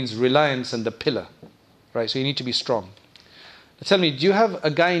 Imam means reliance and the pillar. Right? So you need to be strong. Now tell me, do you have a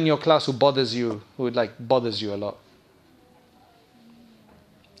guy in your class who bothers you, bothers you a lot?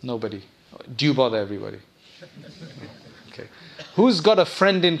 Nobody. Do you bother everybody? Okay. Who's got a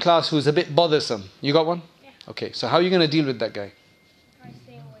friend in class who's a bit bothersome? You got one? Yeah. Okay, so how are you going to deal with that guy?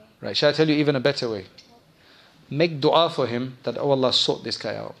 Stay away. Right, shall I tell you even a better way? Make dua for him that, oh Allah, sort this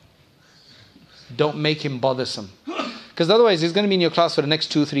guy out. Don't make him bothersome. Because otherwise he's going to be in your class for the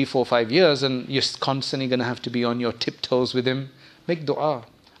next 2, 3, 4, 5 years, and you're constantly going to have to be on your tiptoes with him. Make dua.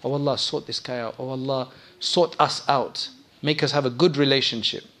 Oh Allah, sort this guy out. Oh Allah, sort us out. Make us have a good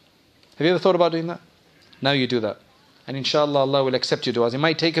relationship. Have you ever thought about doing that? Now you do that. And inshallah, Allah will accept your du'as. It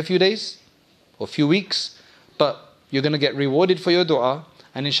might take a few days or a few weeks, but you're going to get rewarded for your du'a.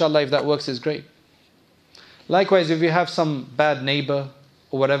 And inshallah, if that works, it's great. Likewise, if you have some bad neighbor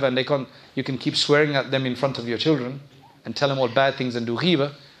or whatever, and you can keep swearing at them in front of your children and tell them all bad things and do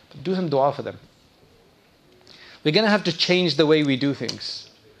ghiba, but do some du'a for them. We're going to have to change the way we do things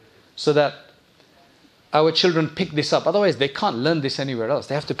so that our children pick this up. Otherwise, they can't learn this anywhere else.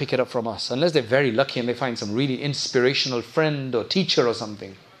 They have to pick it up from us. Unless they're very lucky and they find some really inspirational friend or teacher or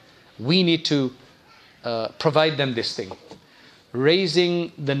something. We need to provide them this thing.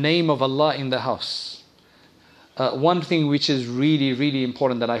 Raising the name of Allah in the house. One thing which is really, really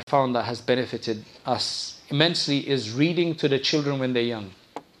important that I found that has benefited us immensely is reading to the children when they're young.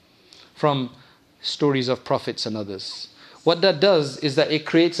 From stories of prophets and others. What that does is that it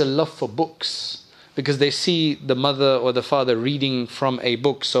creates a love for books. Because they see the mother or the father reading from a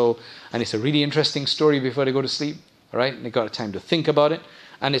book, and it's a really interesting story before they go to sleep, right? They got time to think about it,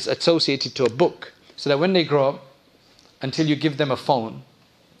 and it's associated to a book, so that when they grow up, until you give them a phone,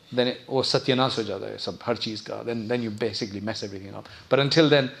 then or satyanas ho jata hai sab har cheez ka, then you basically mess everything up. But until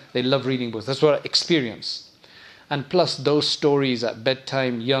then, they love reading books. That's what I experience. And plus those stories at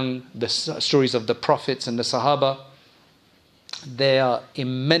bedtime, young, the stories of the prophets and the Sahaba, they are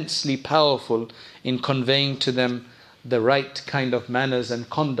immensely powerful in conveying to them the right kind of manners and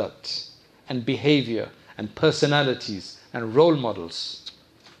conduct and behavior and personalities and role models.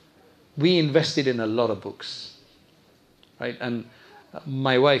 We invested in a lot of books, right? And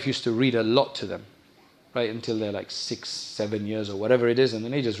my wife used to read a lot to them, right? Until they're like 6, 7 years or whatever it is, and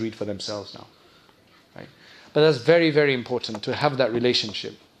then they just read for themselves now, right? But that's very, very important to have that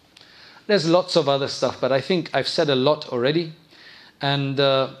relationship. There's lots of other stuff, but I think I've said a lot already. And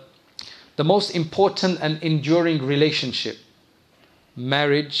the most important and enduring relationship,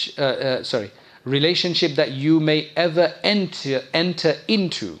 relationship that you may ever enter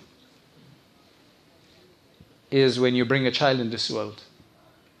into is when you bring a child in this world.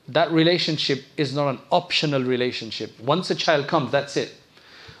 That relationship is not an optional relationship. Once a child comes, that's it.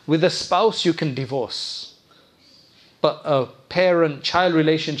 With a spouse, you can divorce. But a parent-child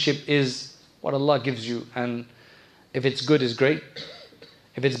relationship is what Allah gives you, and if it's good, it's great.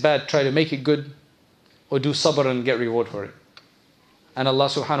 If it's bad, try to make it good, or do sabr and get reward for it. And Allah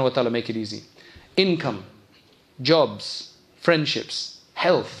subhanahu wa ta'ala make it easy. Income, jobs, friendships,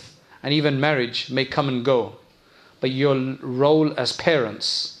 health, and even marriage may come and go. but your role as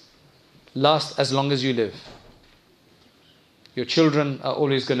parents lasts as long as you live. Your children are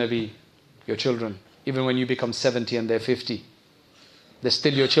always going to be your children. Even when you become 70 and they're 50, they're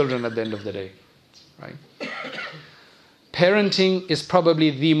still your children at the end of the day. Right? Parenting is probably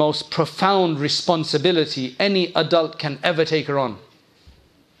the most profound responsibility any adult can ever take on.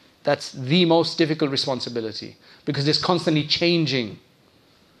 That's the most difficult responsibility because it's constantly changing.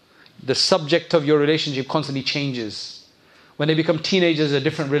 The subject of your relationship constantly changes. When they become teenagers, it's a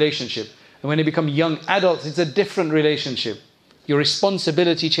different relationship. And when they become young adults, it's a different relationship. Your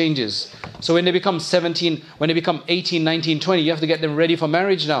responsibility changes. So when they become 17, when they become 18, 19, 20, you have to get them ready for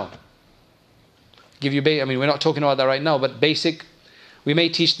marriage now. We're not talking about that right now, but basic. We may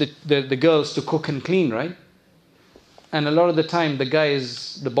teach the girls to cook and clean, right? And a lot of the time,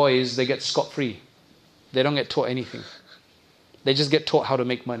 the boys, they get scot-free. They don't get taught anything. They just get taught how to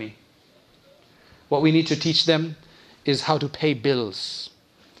make money. What we need to teach them is how to pay bills,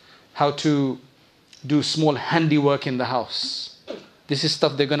 how to do small handiwork in the house. This is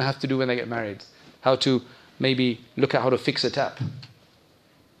stuff they're going to have to do when they get married. How to maybe look at how to fix a tap.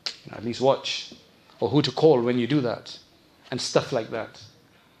 At least watch. Or who to call when you do that. And stuff like that.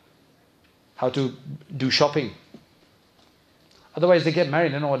 How to do shopping. Otherwise they get married,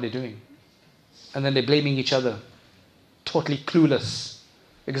 they don't know what they're doing. And then they're blaming each other. Totally clueless.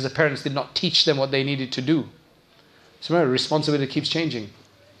 Because the parents did not teach them what they needed to do. So remember, responsibility keeps changing.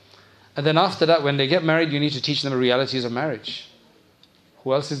 And then after that, when they get married, you need to teach them the realities of marriage.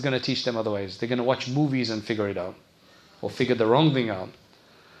 Who else is going to teach them otherwise? They're going to watch movies and figure it out. Or figure the wrong thing out.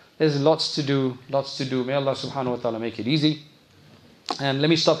 There's lots to do. May Allah subhanahu wa ta'ala make it easy. And let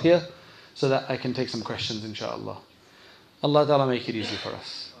me stop here so that I can take some questions, inshaAllah. Allah ta'ala make it easy for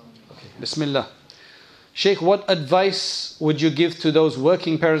us. Okay. Bismillah. Shaykh, what advice would you give to those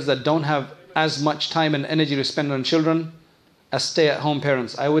working parents that don't have as much time and energy to spend on children as stay-at-home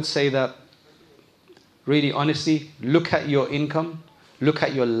parents? I would say that, really honestly, look at your income, look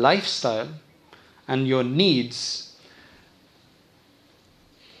at your lifestyle and your needs,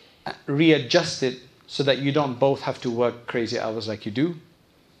 readjust it so that you don't both have to work crazy hours like you do.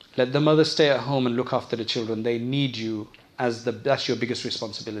 Let the mother stay at home and look after the children. They need you that's your biggest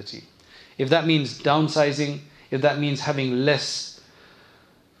responsibility. If that means downsizing, if that means having less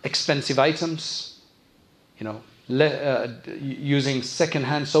expensive items, using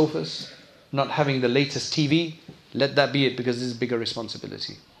second-hand sofas, not having the latest TV, let that be it, because this is a bigger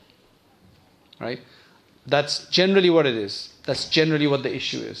responsibility. Right? That's generally what it is. That's generally what the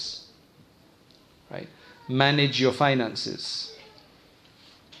issue is. Right? Manage your finances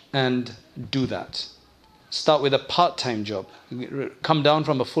and do that. Start with a part-time job. Come down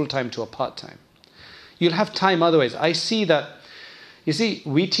from a full-time to a part-time. You'll have time otherwise. I see that,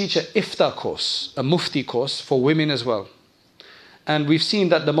 we teach an iftar course, a mufti course for women as well. And we've seen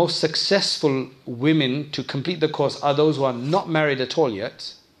that the most successful women to complete the course are those who are not married at all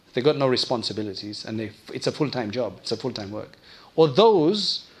yet. They've got no responsibilities and it's a full-time job, it's a full-time work. Or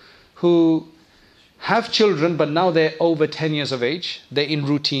those who have children but now they're over 10 years of age, they're in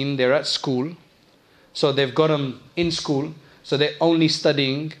routine, they're at school. So they've got them in school, so they're only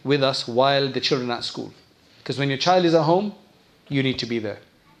studying with us while the children are at school. Because when your child is at home, you need to be there.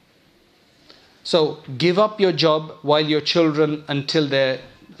 So give up your job while your children until they're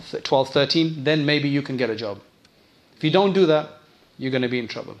 12, 13, then maybe you can get a job. If you don't do that, you're going to be in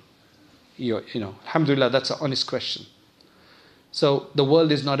trouble. Alhamdulillah, that's an honest question. So the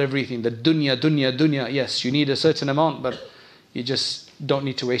world is not everything. The dunya, yes, you need a certain amount, but you just don't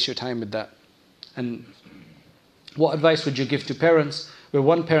need to waste your time with that. And what advice would you give to parents where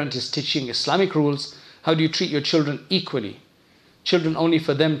one parent is teaching Islamic rules? How do you treat your children equally? Children only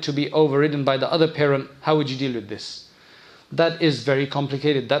for them to be overridden by the other parent. How would you deal with this? That is very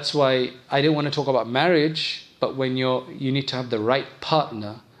complicated. That's why I didn't want to talk about marriage, but when you need to have the right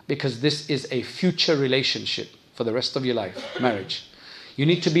partner, because this is a future relationship for the rest of your life, marriage. You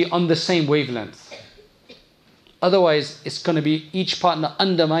need to be on the same wavelength. Otherwise, it's going to be each partner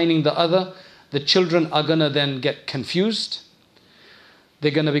undermining the other. The children are going to then get confused.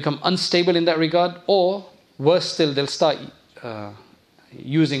 They're going to become unstable in that regard. Or, worse still, they'll start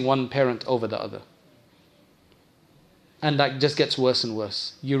using one parent over the other. And that just gets worse and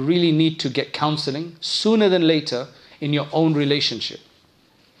worse. You really need to get counseling sooner than later in your own relationship.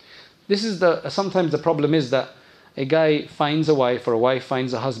 Sometimes the problem is that a guy finds a wife or a wife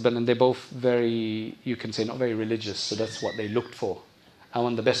finds a husband and they're both very, you can say, not very religious. So that's what they looked for. I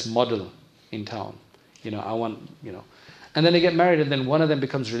want the best model in town. And then they get married and then one of them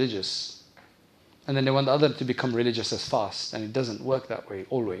becomes religious. And then they want the other to become religious as fast. And it doesn't work that way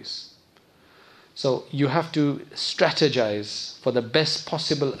always. So you have to strategize for the best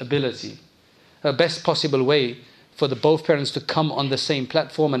possible ability, best possible way for the both parents to come on the same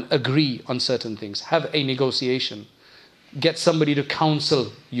platform and agree on certain things. Have a negotiation. Get somebody to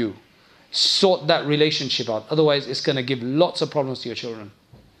counsel you. Sort that relationship out. Otherwise, it's going to give lots of problems to your children.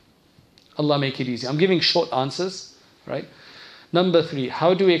 Allah make it easy. I'm giving short answers, right? Number 3,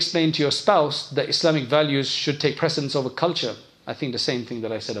 how do we explain to your spouse that Islamic values should take precedence over culture? I think the same thing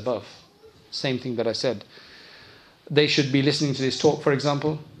that I said above. Same thing that I said. They should be listening to this talk, for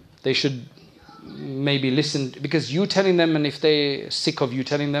example. They should maybe listen, because you telling them, and if they're sick of you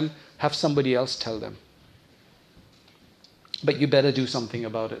telling them, have somebody else tell them. But you better do something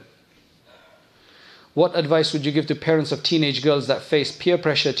about it. What advice would you give to parents of teenage girls that face peer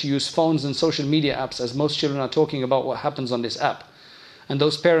pressure to use phones and social media apps, as most children are talking about what happens on this app? And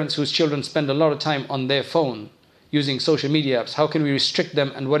those parents whose children spend a lot of time on their phone using social media apps, how can we restrict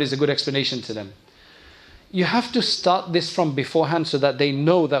them, and what is a good explanation to them? You have to start this from beforehand so that they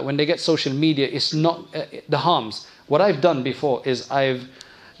know that when they get social media, it's not the harms. What I've done before is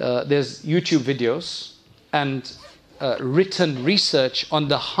there's YouTube videos and written research on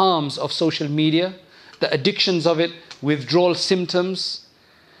the harms of social media, the addictions of it, withdrawal symptoms.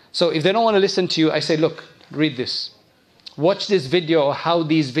 So if they don't want to listen to you, I say, look, read this. Watch this video of how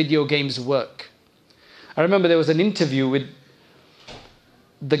these video games work. I remember there was an interview with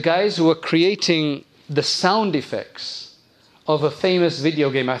the guys who were creating the sound effects of a famous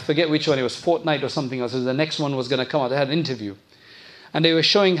video game. I forget which one, it was Fortnite or something else. The next one was going to come out. They had an interview. And they were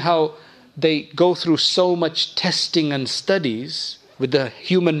showing how they go through so much testing and studies with the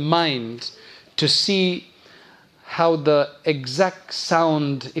human mind to see how the exact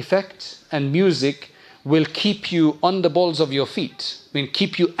sound effect and music will keep you on the balls of your feet. I mean,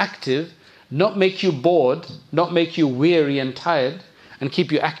 keep you active, not make you bored, not make you weary and tired, and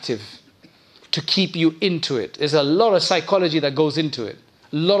keep you active, to keep you into it. There's a lot of psychology that goes into it.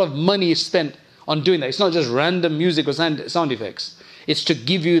 A lot of money is spent on doing that. It's not just random music or sound effects. It's to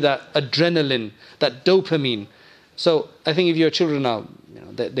give you that adrenaline, that dopamine. So I think if your children are,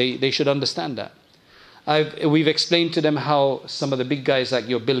 they should understand that. We've explained to them how some of the big guys like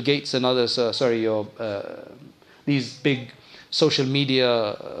your Bill Gates and others, these big social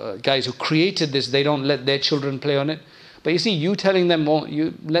media guys who created this, they don't let their children play on it. But you see, you telling them,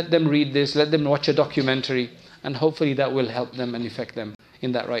 you let them read this, let them watch a documentary, and hopefully that will help them and affect them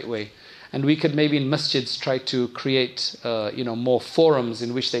in that right way. And we could maybe in masjids try to create more forums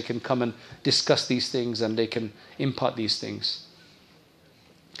in which they can come and discuss these things and they can impart these things.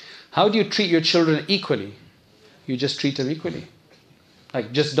 How do you treat your children equally? You just treat them equally.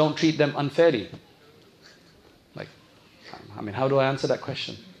 Like, just don't treat them unfairly. Like, I mean, how do I answer that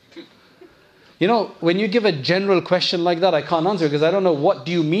question? When you give a general question like that, I can't answer because I don't know what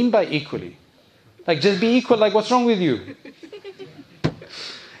do you mean by equally. Like, just be equal, like what's wrong with you?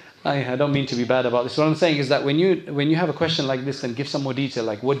 I don't mean to be bad about this. What I'm saying is that when you have a question like this, then give some more detail.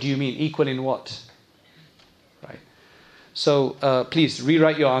 Like, what do you mean? Equal in what? Right. So please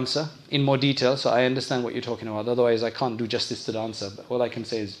rewrite your answer in more detail so I understand what you're talking about. Otherwise, I can't do justice to the answer. But all I can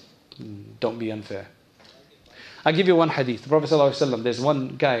say is, don't be unfair. I'll give you one hadith. The Prophet ﷺ, there's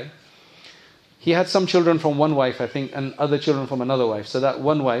one guy. He had some children from one wife, I think, and other children from another wife. So that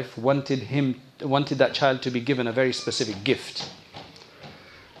one wife wanted that child to be given a very specific gift.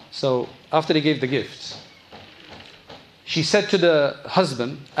 So after they gave the gift, she said to the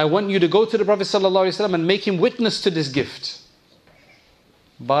husband, I want you to go to the Prophet ﷺ and make him witness to this gift.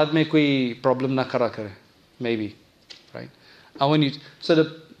 Baad mein koi problem na kara kare. Maybe. Right? So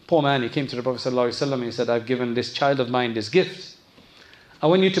the poor man, he came to the Prophet ﷺ and he said, I've given this child of mine this gift. I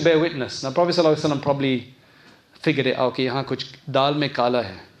want you to bear witness. Now Prophet ﷺ probably figured it out, yahan kuch dal mein kala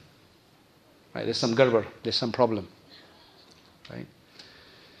hai. Right? There's some garbar, there's some problem. Right?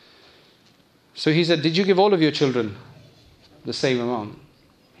 So he said, did you give all of your children the same amount?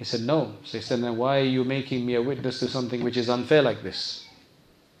 He said, no. So he said, then why are you making me a witness to something which is unfair like this?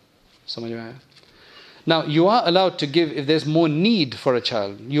 Some of you have. Now, you are allowed to give if there's more need for a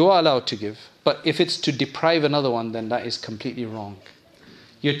child. You are allowed to give. But if it's to deprive another one, then that is completely wrong.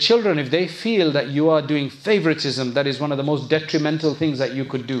 Your children, if they feel that you are doing favoritism, that is one of the most detrimental things that you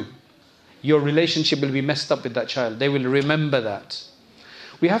could do. Your relationship will be messed up with that child. They will remember that.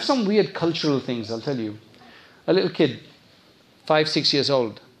 We have some weird cultural things, I'll tell you. A little kid, 5, 6 years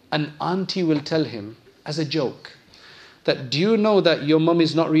old, an auntie will tell him, as a joke, that do you know that your mum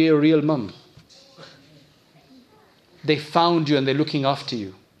is not your real mum? They found you and they're looking after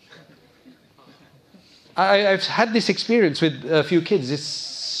you. I've had this experience with a few kids. It's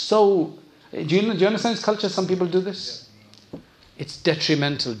so... Do you understand this culture? Some people do this. It's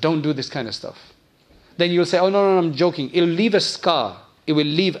detrimental. Don't do this kind of stuff. then you'll say, oh, no, I'm joking. It'll leave a scar. It will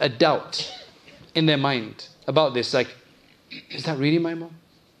leave a doubt in their mind about this. Like, is that really my mom?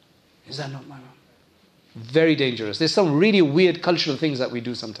 Is that not my mom? Very dangerous. There's some really weird cultural things that we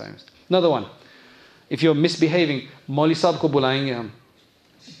do sometimes. Another one. If you're misbehaving, Mauli Sahib ko bulayenge hum.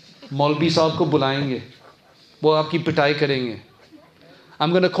 Maulvi Sahib ko bulayenge. Wo aapki pitai karenge.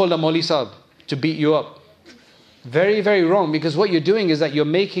 I'm going to call the Mauli Sahib to beat you up. Very, very wrong, because what you're doing is that you're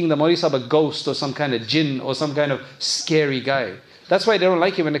making the Mauli Sahib a ghost or some kind of jinn or some kind of scary guy. That's why they don't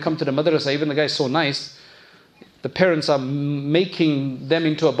like it when they come to the madrasa. Even the guy's so nice, the parents are making them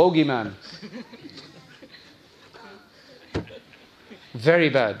into a bogeyman. Very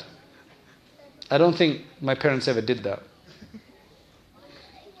bad. I don't think my parents ever did that.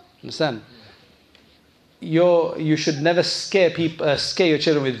 Understand? You should never scare your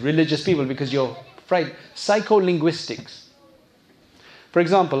children with religious people because you're frightened. Psycholinguistics. For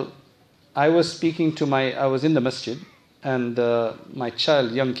example, I was in the masjid, and my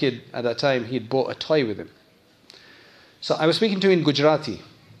child, young kid at that time, he'd brought a toy with him. So I was speaking to him in Gujarati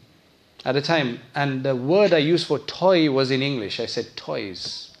at the time, and the word I used for toy was in English. I said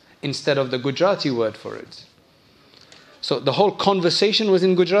toys instead of the Gujarati word for it. So the whole conversation was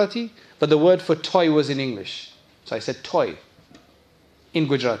in Gujarati, but the word for toy was in English. So I said toy in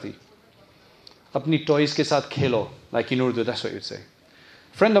Gujarati. Apni toys ke saath khelo, like in Urdu, that's what you'd say.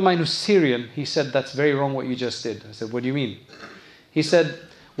 A friend of mine who's Syrian, he said, that's very wrong what you just did. I said, what do you mean? He said,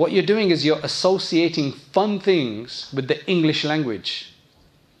 what you're doing is you're associating fun things with the English language.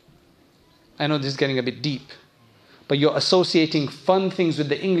 I know this is getting a bit deep, but you're associating fun things with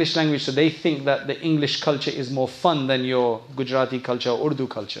the English language, so they think that the English culture is more fun than your Gujarati culture or Urdu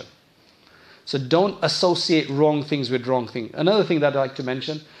culture. So don't associate wrong things with wrong things. Another thing that I'd like to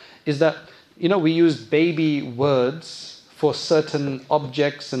mention is that, we use baby words for certain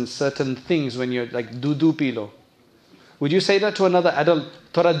objects and certain things when you're like, dudu pilo. Would you say that to another adult?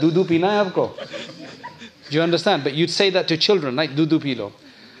 Thoda dudu pina hai aapko? Do you understand? But you'd say that to children, like dudu pilo.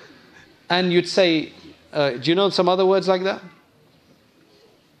 And you'd say, do you know some other words like that?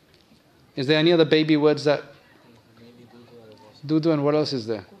 Is there any other baby words that? Dudu, and what else is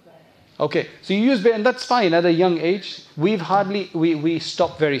there? Okay, so you use, and that's fine at a young age. We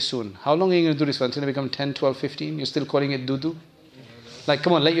stop very soon. How long are you going to do this for? Until they become 10, 12, 15? You're still calling it dudu? Like,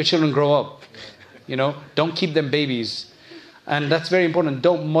 come on, let your children grow up. Don't keep them babies. And that's very important.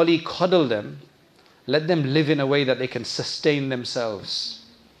 Don't mollycoddle them. Let them live in a way that they can sustain themselves.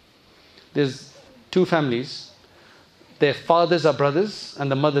 There's two families. Their fathers are brothers and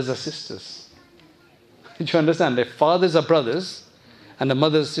the mothers are sisters. Did you understand? Their fathers are brothers and the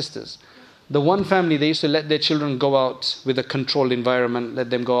mothers are sisters. The one family, they used to let their children go out with a controlled environment, let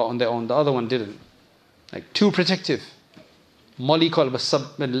them go out on their own. The other one didn't. Like, too protective. Mollycoddle,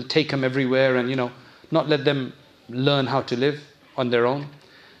 but take them everywhere and, not let them learn how to live on their own.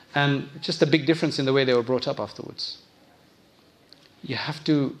 And just a big difference in the way they were brought up afterwards. You have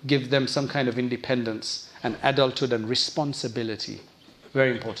to give them some kind of independence and adulthood and responsibility.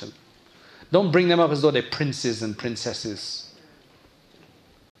 Very important. Don't bring them up as though they're princes and princesses.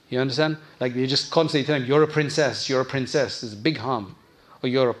 You understand? Like, you just constantly tell them, you're a princess, you're a princess. It's a big harm. Or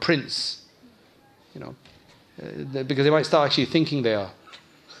you're a prince. Because they might start actually thinking they are.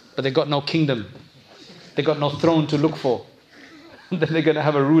 But they've got no kingdom. They've got no throne to look for. Then they're going to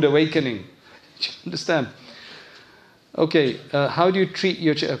have a rude awakening. Do you understand? Okay, how do you treat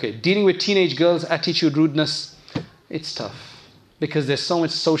your children? Okay, dealing with teenage girls' attitude, rudeness, it's tough. Because there's so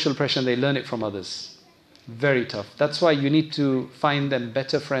much social pressure and they learn it from others. Very tough. That's why you need to find them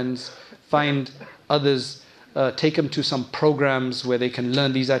better friends, find others, take them to some programs where they can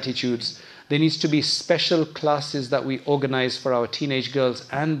learn these attitudes. There needs to be special classes that we organize for our teenage girls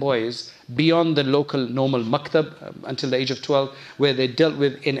and boys beyond the local normal maktab until the age of 12, where they're dealt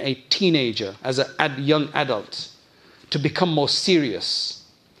with in a teenager, as a young adult, to become more serious.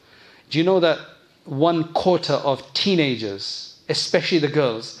 Do you know that 1/4 of teenagers, especially the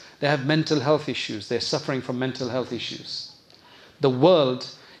girls, they have mental health issues. They're suffering from mental health issues. The world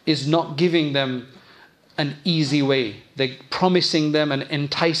is not giving them an easy way. They're promising them and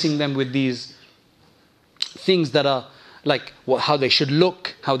enticing them with these things that are like how they should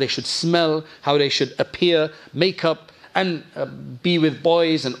look, how they should smell, how they should appear, makeup, and be with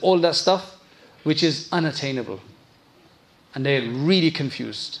boys and all that stuff, which is unattainable. And they're really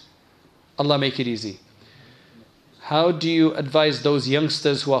confused. Allah make it easy. How do you advise those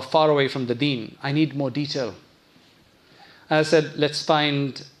youngsters who are far away from the deen? I need more detail. I said, let's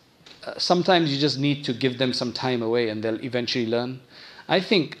find, sometimes you just need to give them some time away and they'll eventually learn. I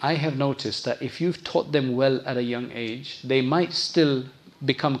have noticed that if you've taught them well at a young age, they might still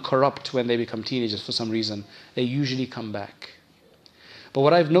become corrupt when they become teenagers for some reason, they usually come back. But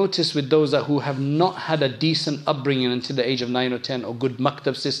what I've noticed with those who have not had a decent upbringing until the age of 9 or 10, or good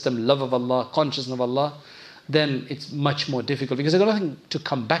maktab system, love of Allah, consciousness of Allah, then it's much more difficult because they've got nothing to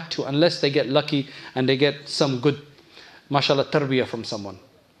come back to unless they get lucky and they get some good, mashallah, tarbiyah from someone.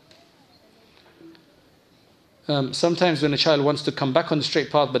 Sometimes when a child wants to come back on the straight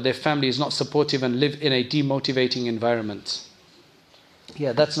path but their family is not supportive and live in a demotivating environment.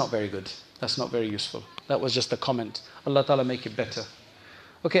 Yeah, that's not very good. That's not very useful. That was just a comment. Allah Ta'ala make it better.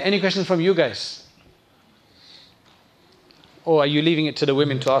 Okay, any questions from you guys? Or are you leaving it to the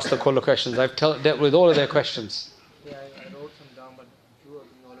women to ask the caller questions? I've dealt with all of their questions. Yeah, I wrote some down, but you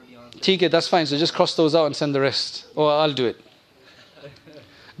already answered. TK, that's fine. So just cross those out and send the rest. Or I'll do it.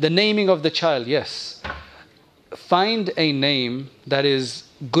 The naming of the child, yes. Find a name that is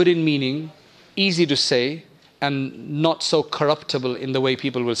good in meaning, easy to say, and not so corruptible in the way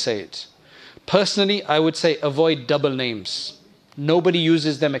people will say it. Personally, I would say avoid double names. Nobody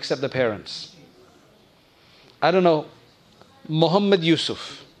uses them except the parents. I don't know, Muhammad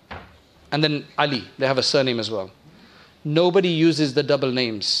Yusuf, and then Ali, they have a surname as well. Nobody uses the double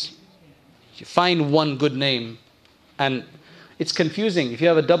names. You find one good name, and it's confusing. If you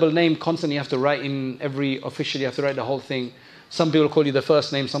have a double name, constantly you have to write in officially you have to write the whole thing. Some people call you the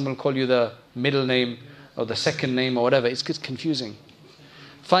first name, some will call you the middle name, or the second name, or whatever. It's confusing.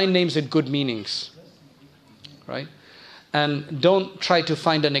 Find names with good meanings, right? And don't try to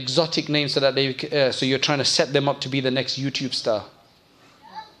find an exotic name so that so you're trying to set them up to be the next YouTube star.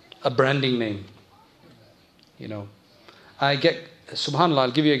 A branding name. You know. Subhanallah,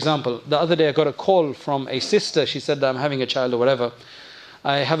 I'll give you an example. The other day I got a call from a sister. She said that I'm having a child or whatever.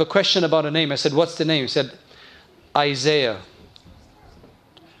 I have a question about a name. I said, what's the name? She said, Isaiah.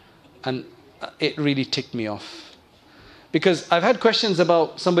 And it really ticked me off. Because I've had questions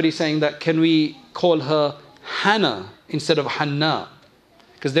about somebody saying that can we call her Hannah instead of Hannah?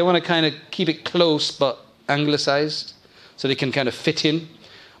 Because they want to kind of keep it close but anglicized so they can kind of fit in.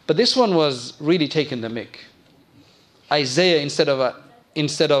 But this one was really taking the mick. Isaiah instead of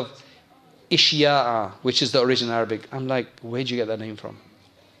Ishya'a, which is the original Arabic. I'm like, where'd you get that name from?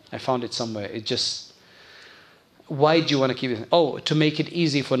 I found it somewhere. Why do you want to keep it? Oh, to make it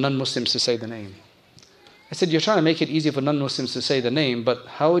easy for non-Muslims to say the name. I said, you're trying to make it easy for non-Muslims to say the name, but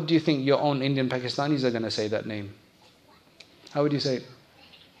how do you think your own Indian Pakistanis are going to say that name? How would you say it?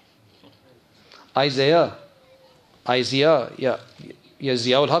 Isaiah, yeah,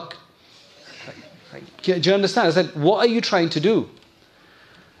 Ziaul Haq. Do you understand? I said, what are you trying to do?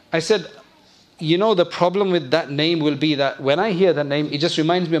 I said, you know, the problem with that name will be that when I hear that name, it just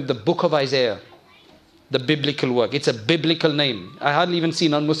reminds me of the book of Isaiah, the biblical work. It's a biblical name. I hardly even see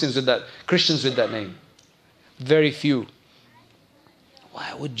non-Muslims with that, Christians with that name. Very few.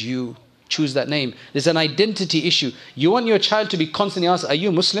 Why would you choose that name? There's an identity issue. You want your child to be constantly asked, are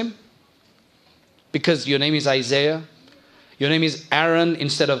you Muslim? Because your name is Isaiah. Your name is Aaron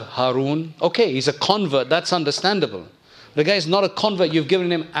instead of Harun. Okay, he's a convert. That's understandable. The guy is not a convert. You've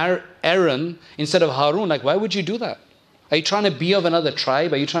given him Aaron instead of Harun. Like, why would you do that? Are you trying to be of another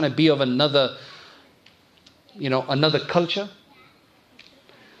tribe? Are you trying to be of another culture?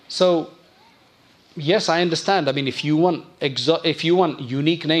 So, yes, I understand. I mean, if you want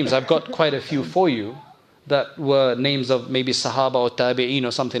unique names, I've got quite a few for you that were names of maybe Sahaba or Tabi'een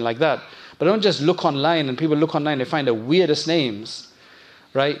or something like that. But don't just look online, and people look online, they find the weirdest names,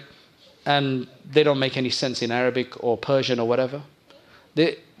 right? And they don't make any sense in Arabic or Persian or whatever.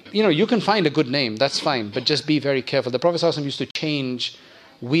 You can find a good name, that's fine, but just be very careful. The Prophet ﷺ used to change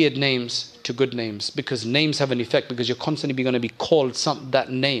weird names to good names because names have an effect, because you're constantly going to be called that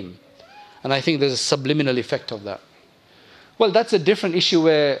name. And I think there's a subliminal effect of that. Well, that's a different issue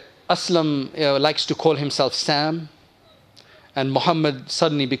where Aslam likes to call himself Sam, and Muhammad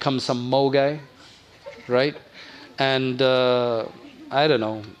suddenly becomes some Mo guy, right? And I don't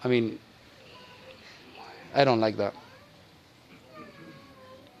know. I mean, I don't like that.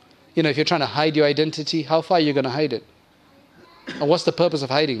 If you're trying to hide your identity, how far are you going to hide it? And what's the purpose of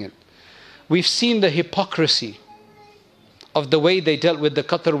hiding it? We've seen the hypocrisy of the way they dealt with the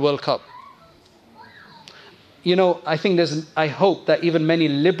Qatar World Cup. I hope that even many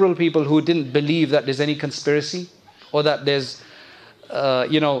liberal people who didn't believe that there's any conspiracy or that there's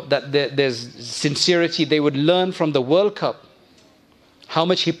sincerity, they would learn from the World Cup how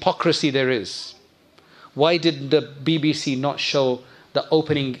much hypocrisy there is. Why did the BBC not show the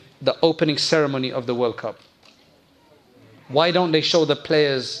opening ceremony of the World Cup? Why don't they show the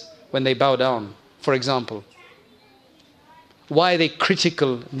players when they bow down, for example? Why are they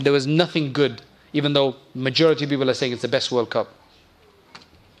critical? There was nothing good, even though majority of people are saying it's the best World Cup.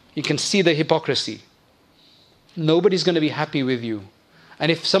 You can see the hypocrisy. Nobody's going to be happy with you.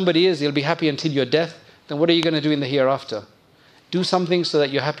 And if somebody is, he'll be happy until your death. Then what are you going to do in the hereafter? Do something so that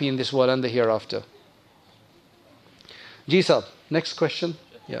you're happy in this world and the hereafter. Jisab, next question.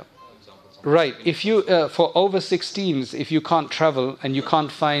 Yeah. Right. If you, for over 16s, if you can't travel and you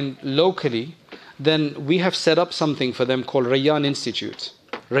can't find locally, then we have set up something for them called Rayyan Institute.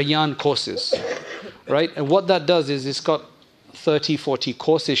 Rayyan courses. Right? And what that does is it's got 30, 40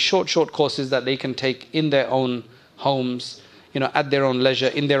 courses, short courses that they can take in their own homes, at their own leisure,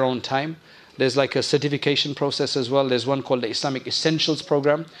 in their own time. There's like a certification process as well. There's one called the Islamic Essentials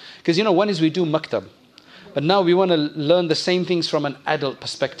Program. Because, one is we do maktab. But now we want to learn the same things from an adult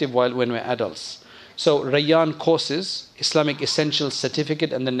perspective when we're adults. So Rayyan courses, Islamic Essentials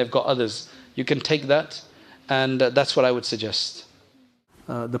Certificate, and then they've got others. You can take that, and that's what I would suggest.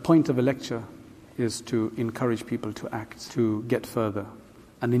 The point of a lecture is to encourage people to act, to get further,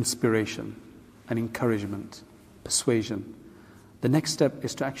 an inspiration, an encouragement, persuasion. The next step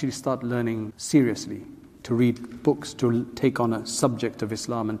is to actually start learning seriously, to read books, to take on a subject of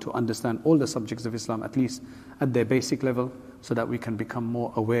Islam and to understand all the subjects of Islam, at least at their basic level, so that we can become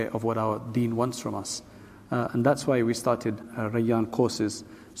more aware of what our deen wants from us. And that's why we started Rayyan courses,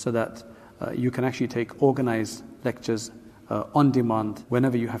 so that you can actually take organized lectures on demand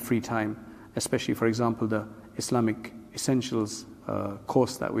whenever you have free time, especially, for example, the Islamic Essentials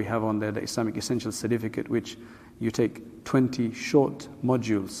course that we have on there, the Islamic Essentials Certificate, which you take 20 short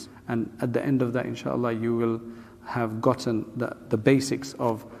modules, and at the end of that, inshallah, you will have gotten the basics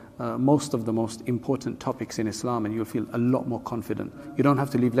of most of the most important topics in Islam, and you'll feel a lot more confident. You don't have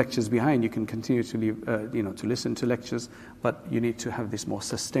to leave lectures behind. You can continue to leave, to listen to lectures, but you need to have this more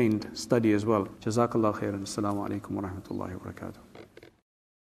sustained study as well. Jazakallah khairan. Assalamu alaikum wa rahmatullahi wa barakatuh.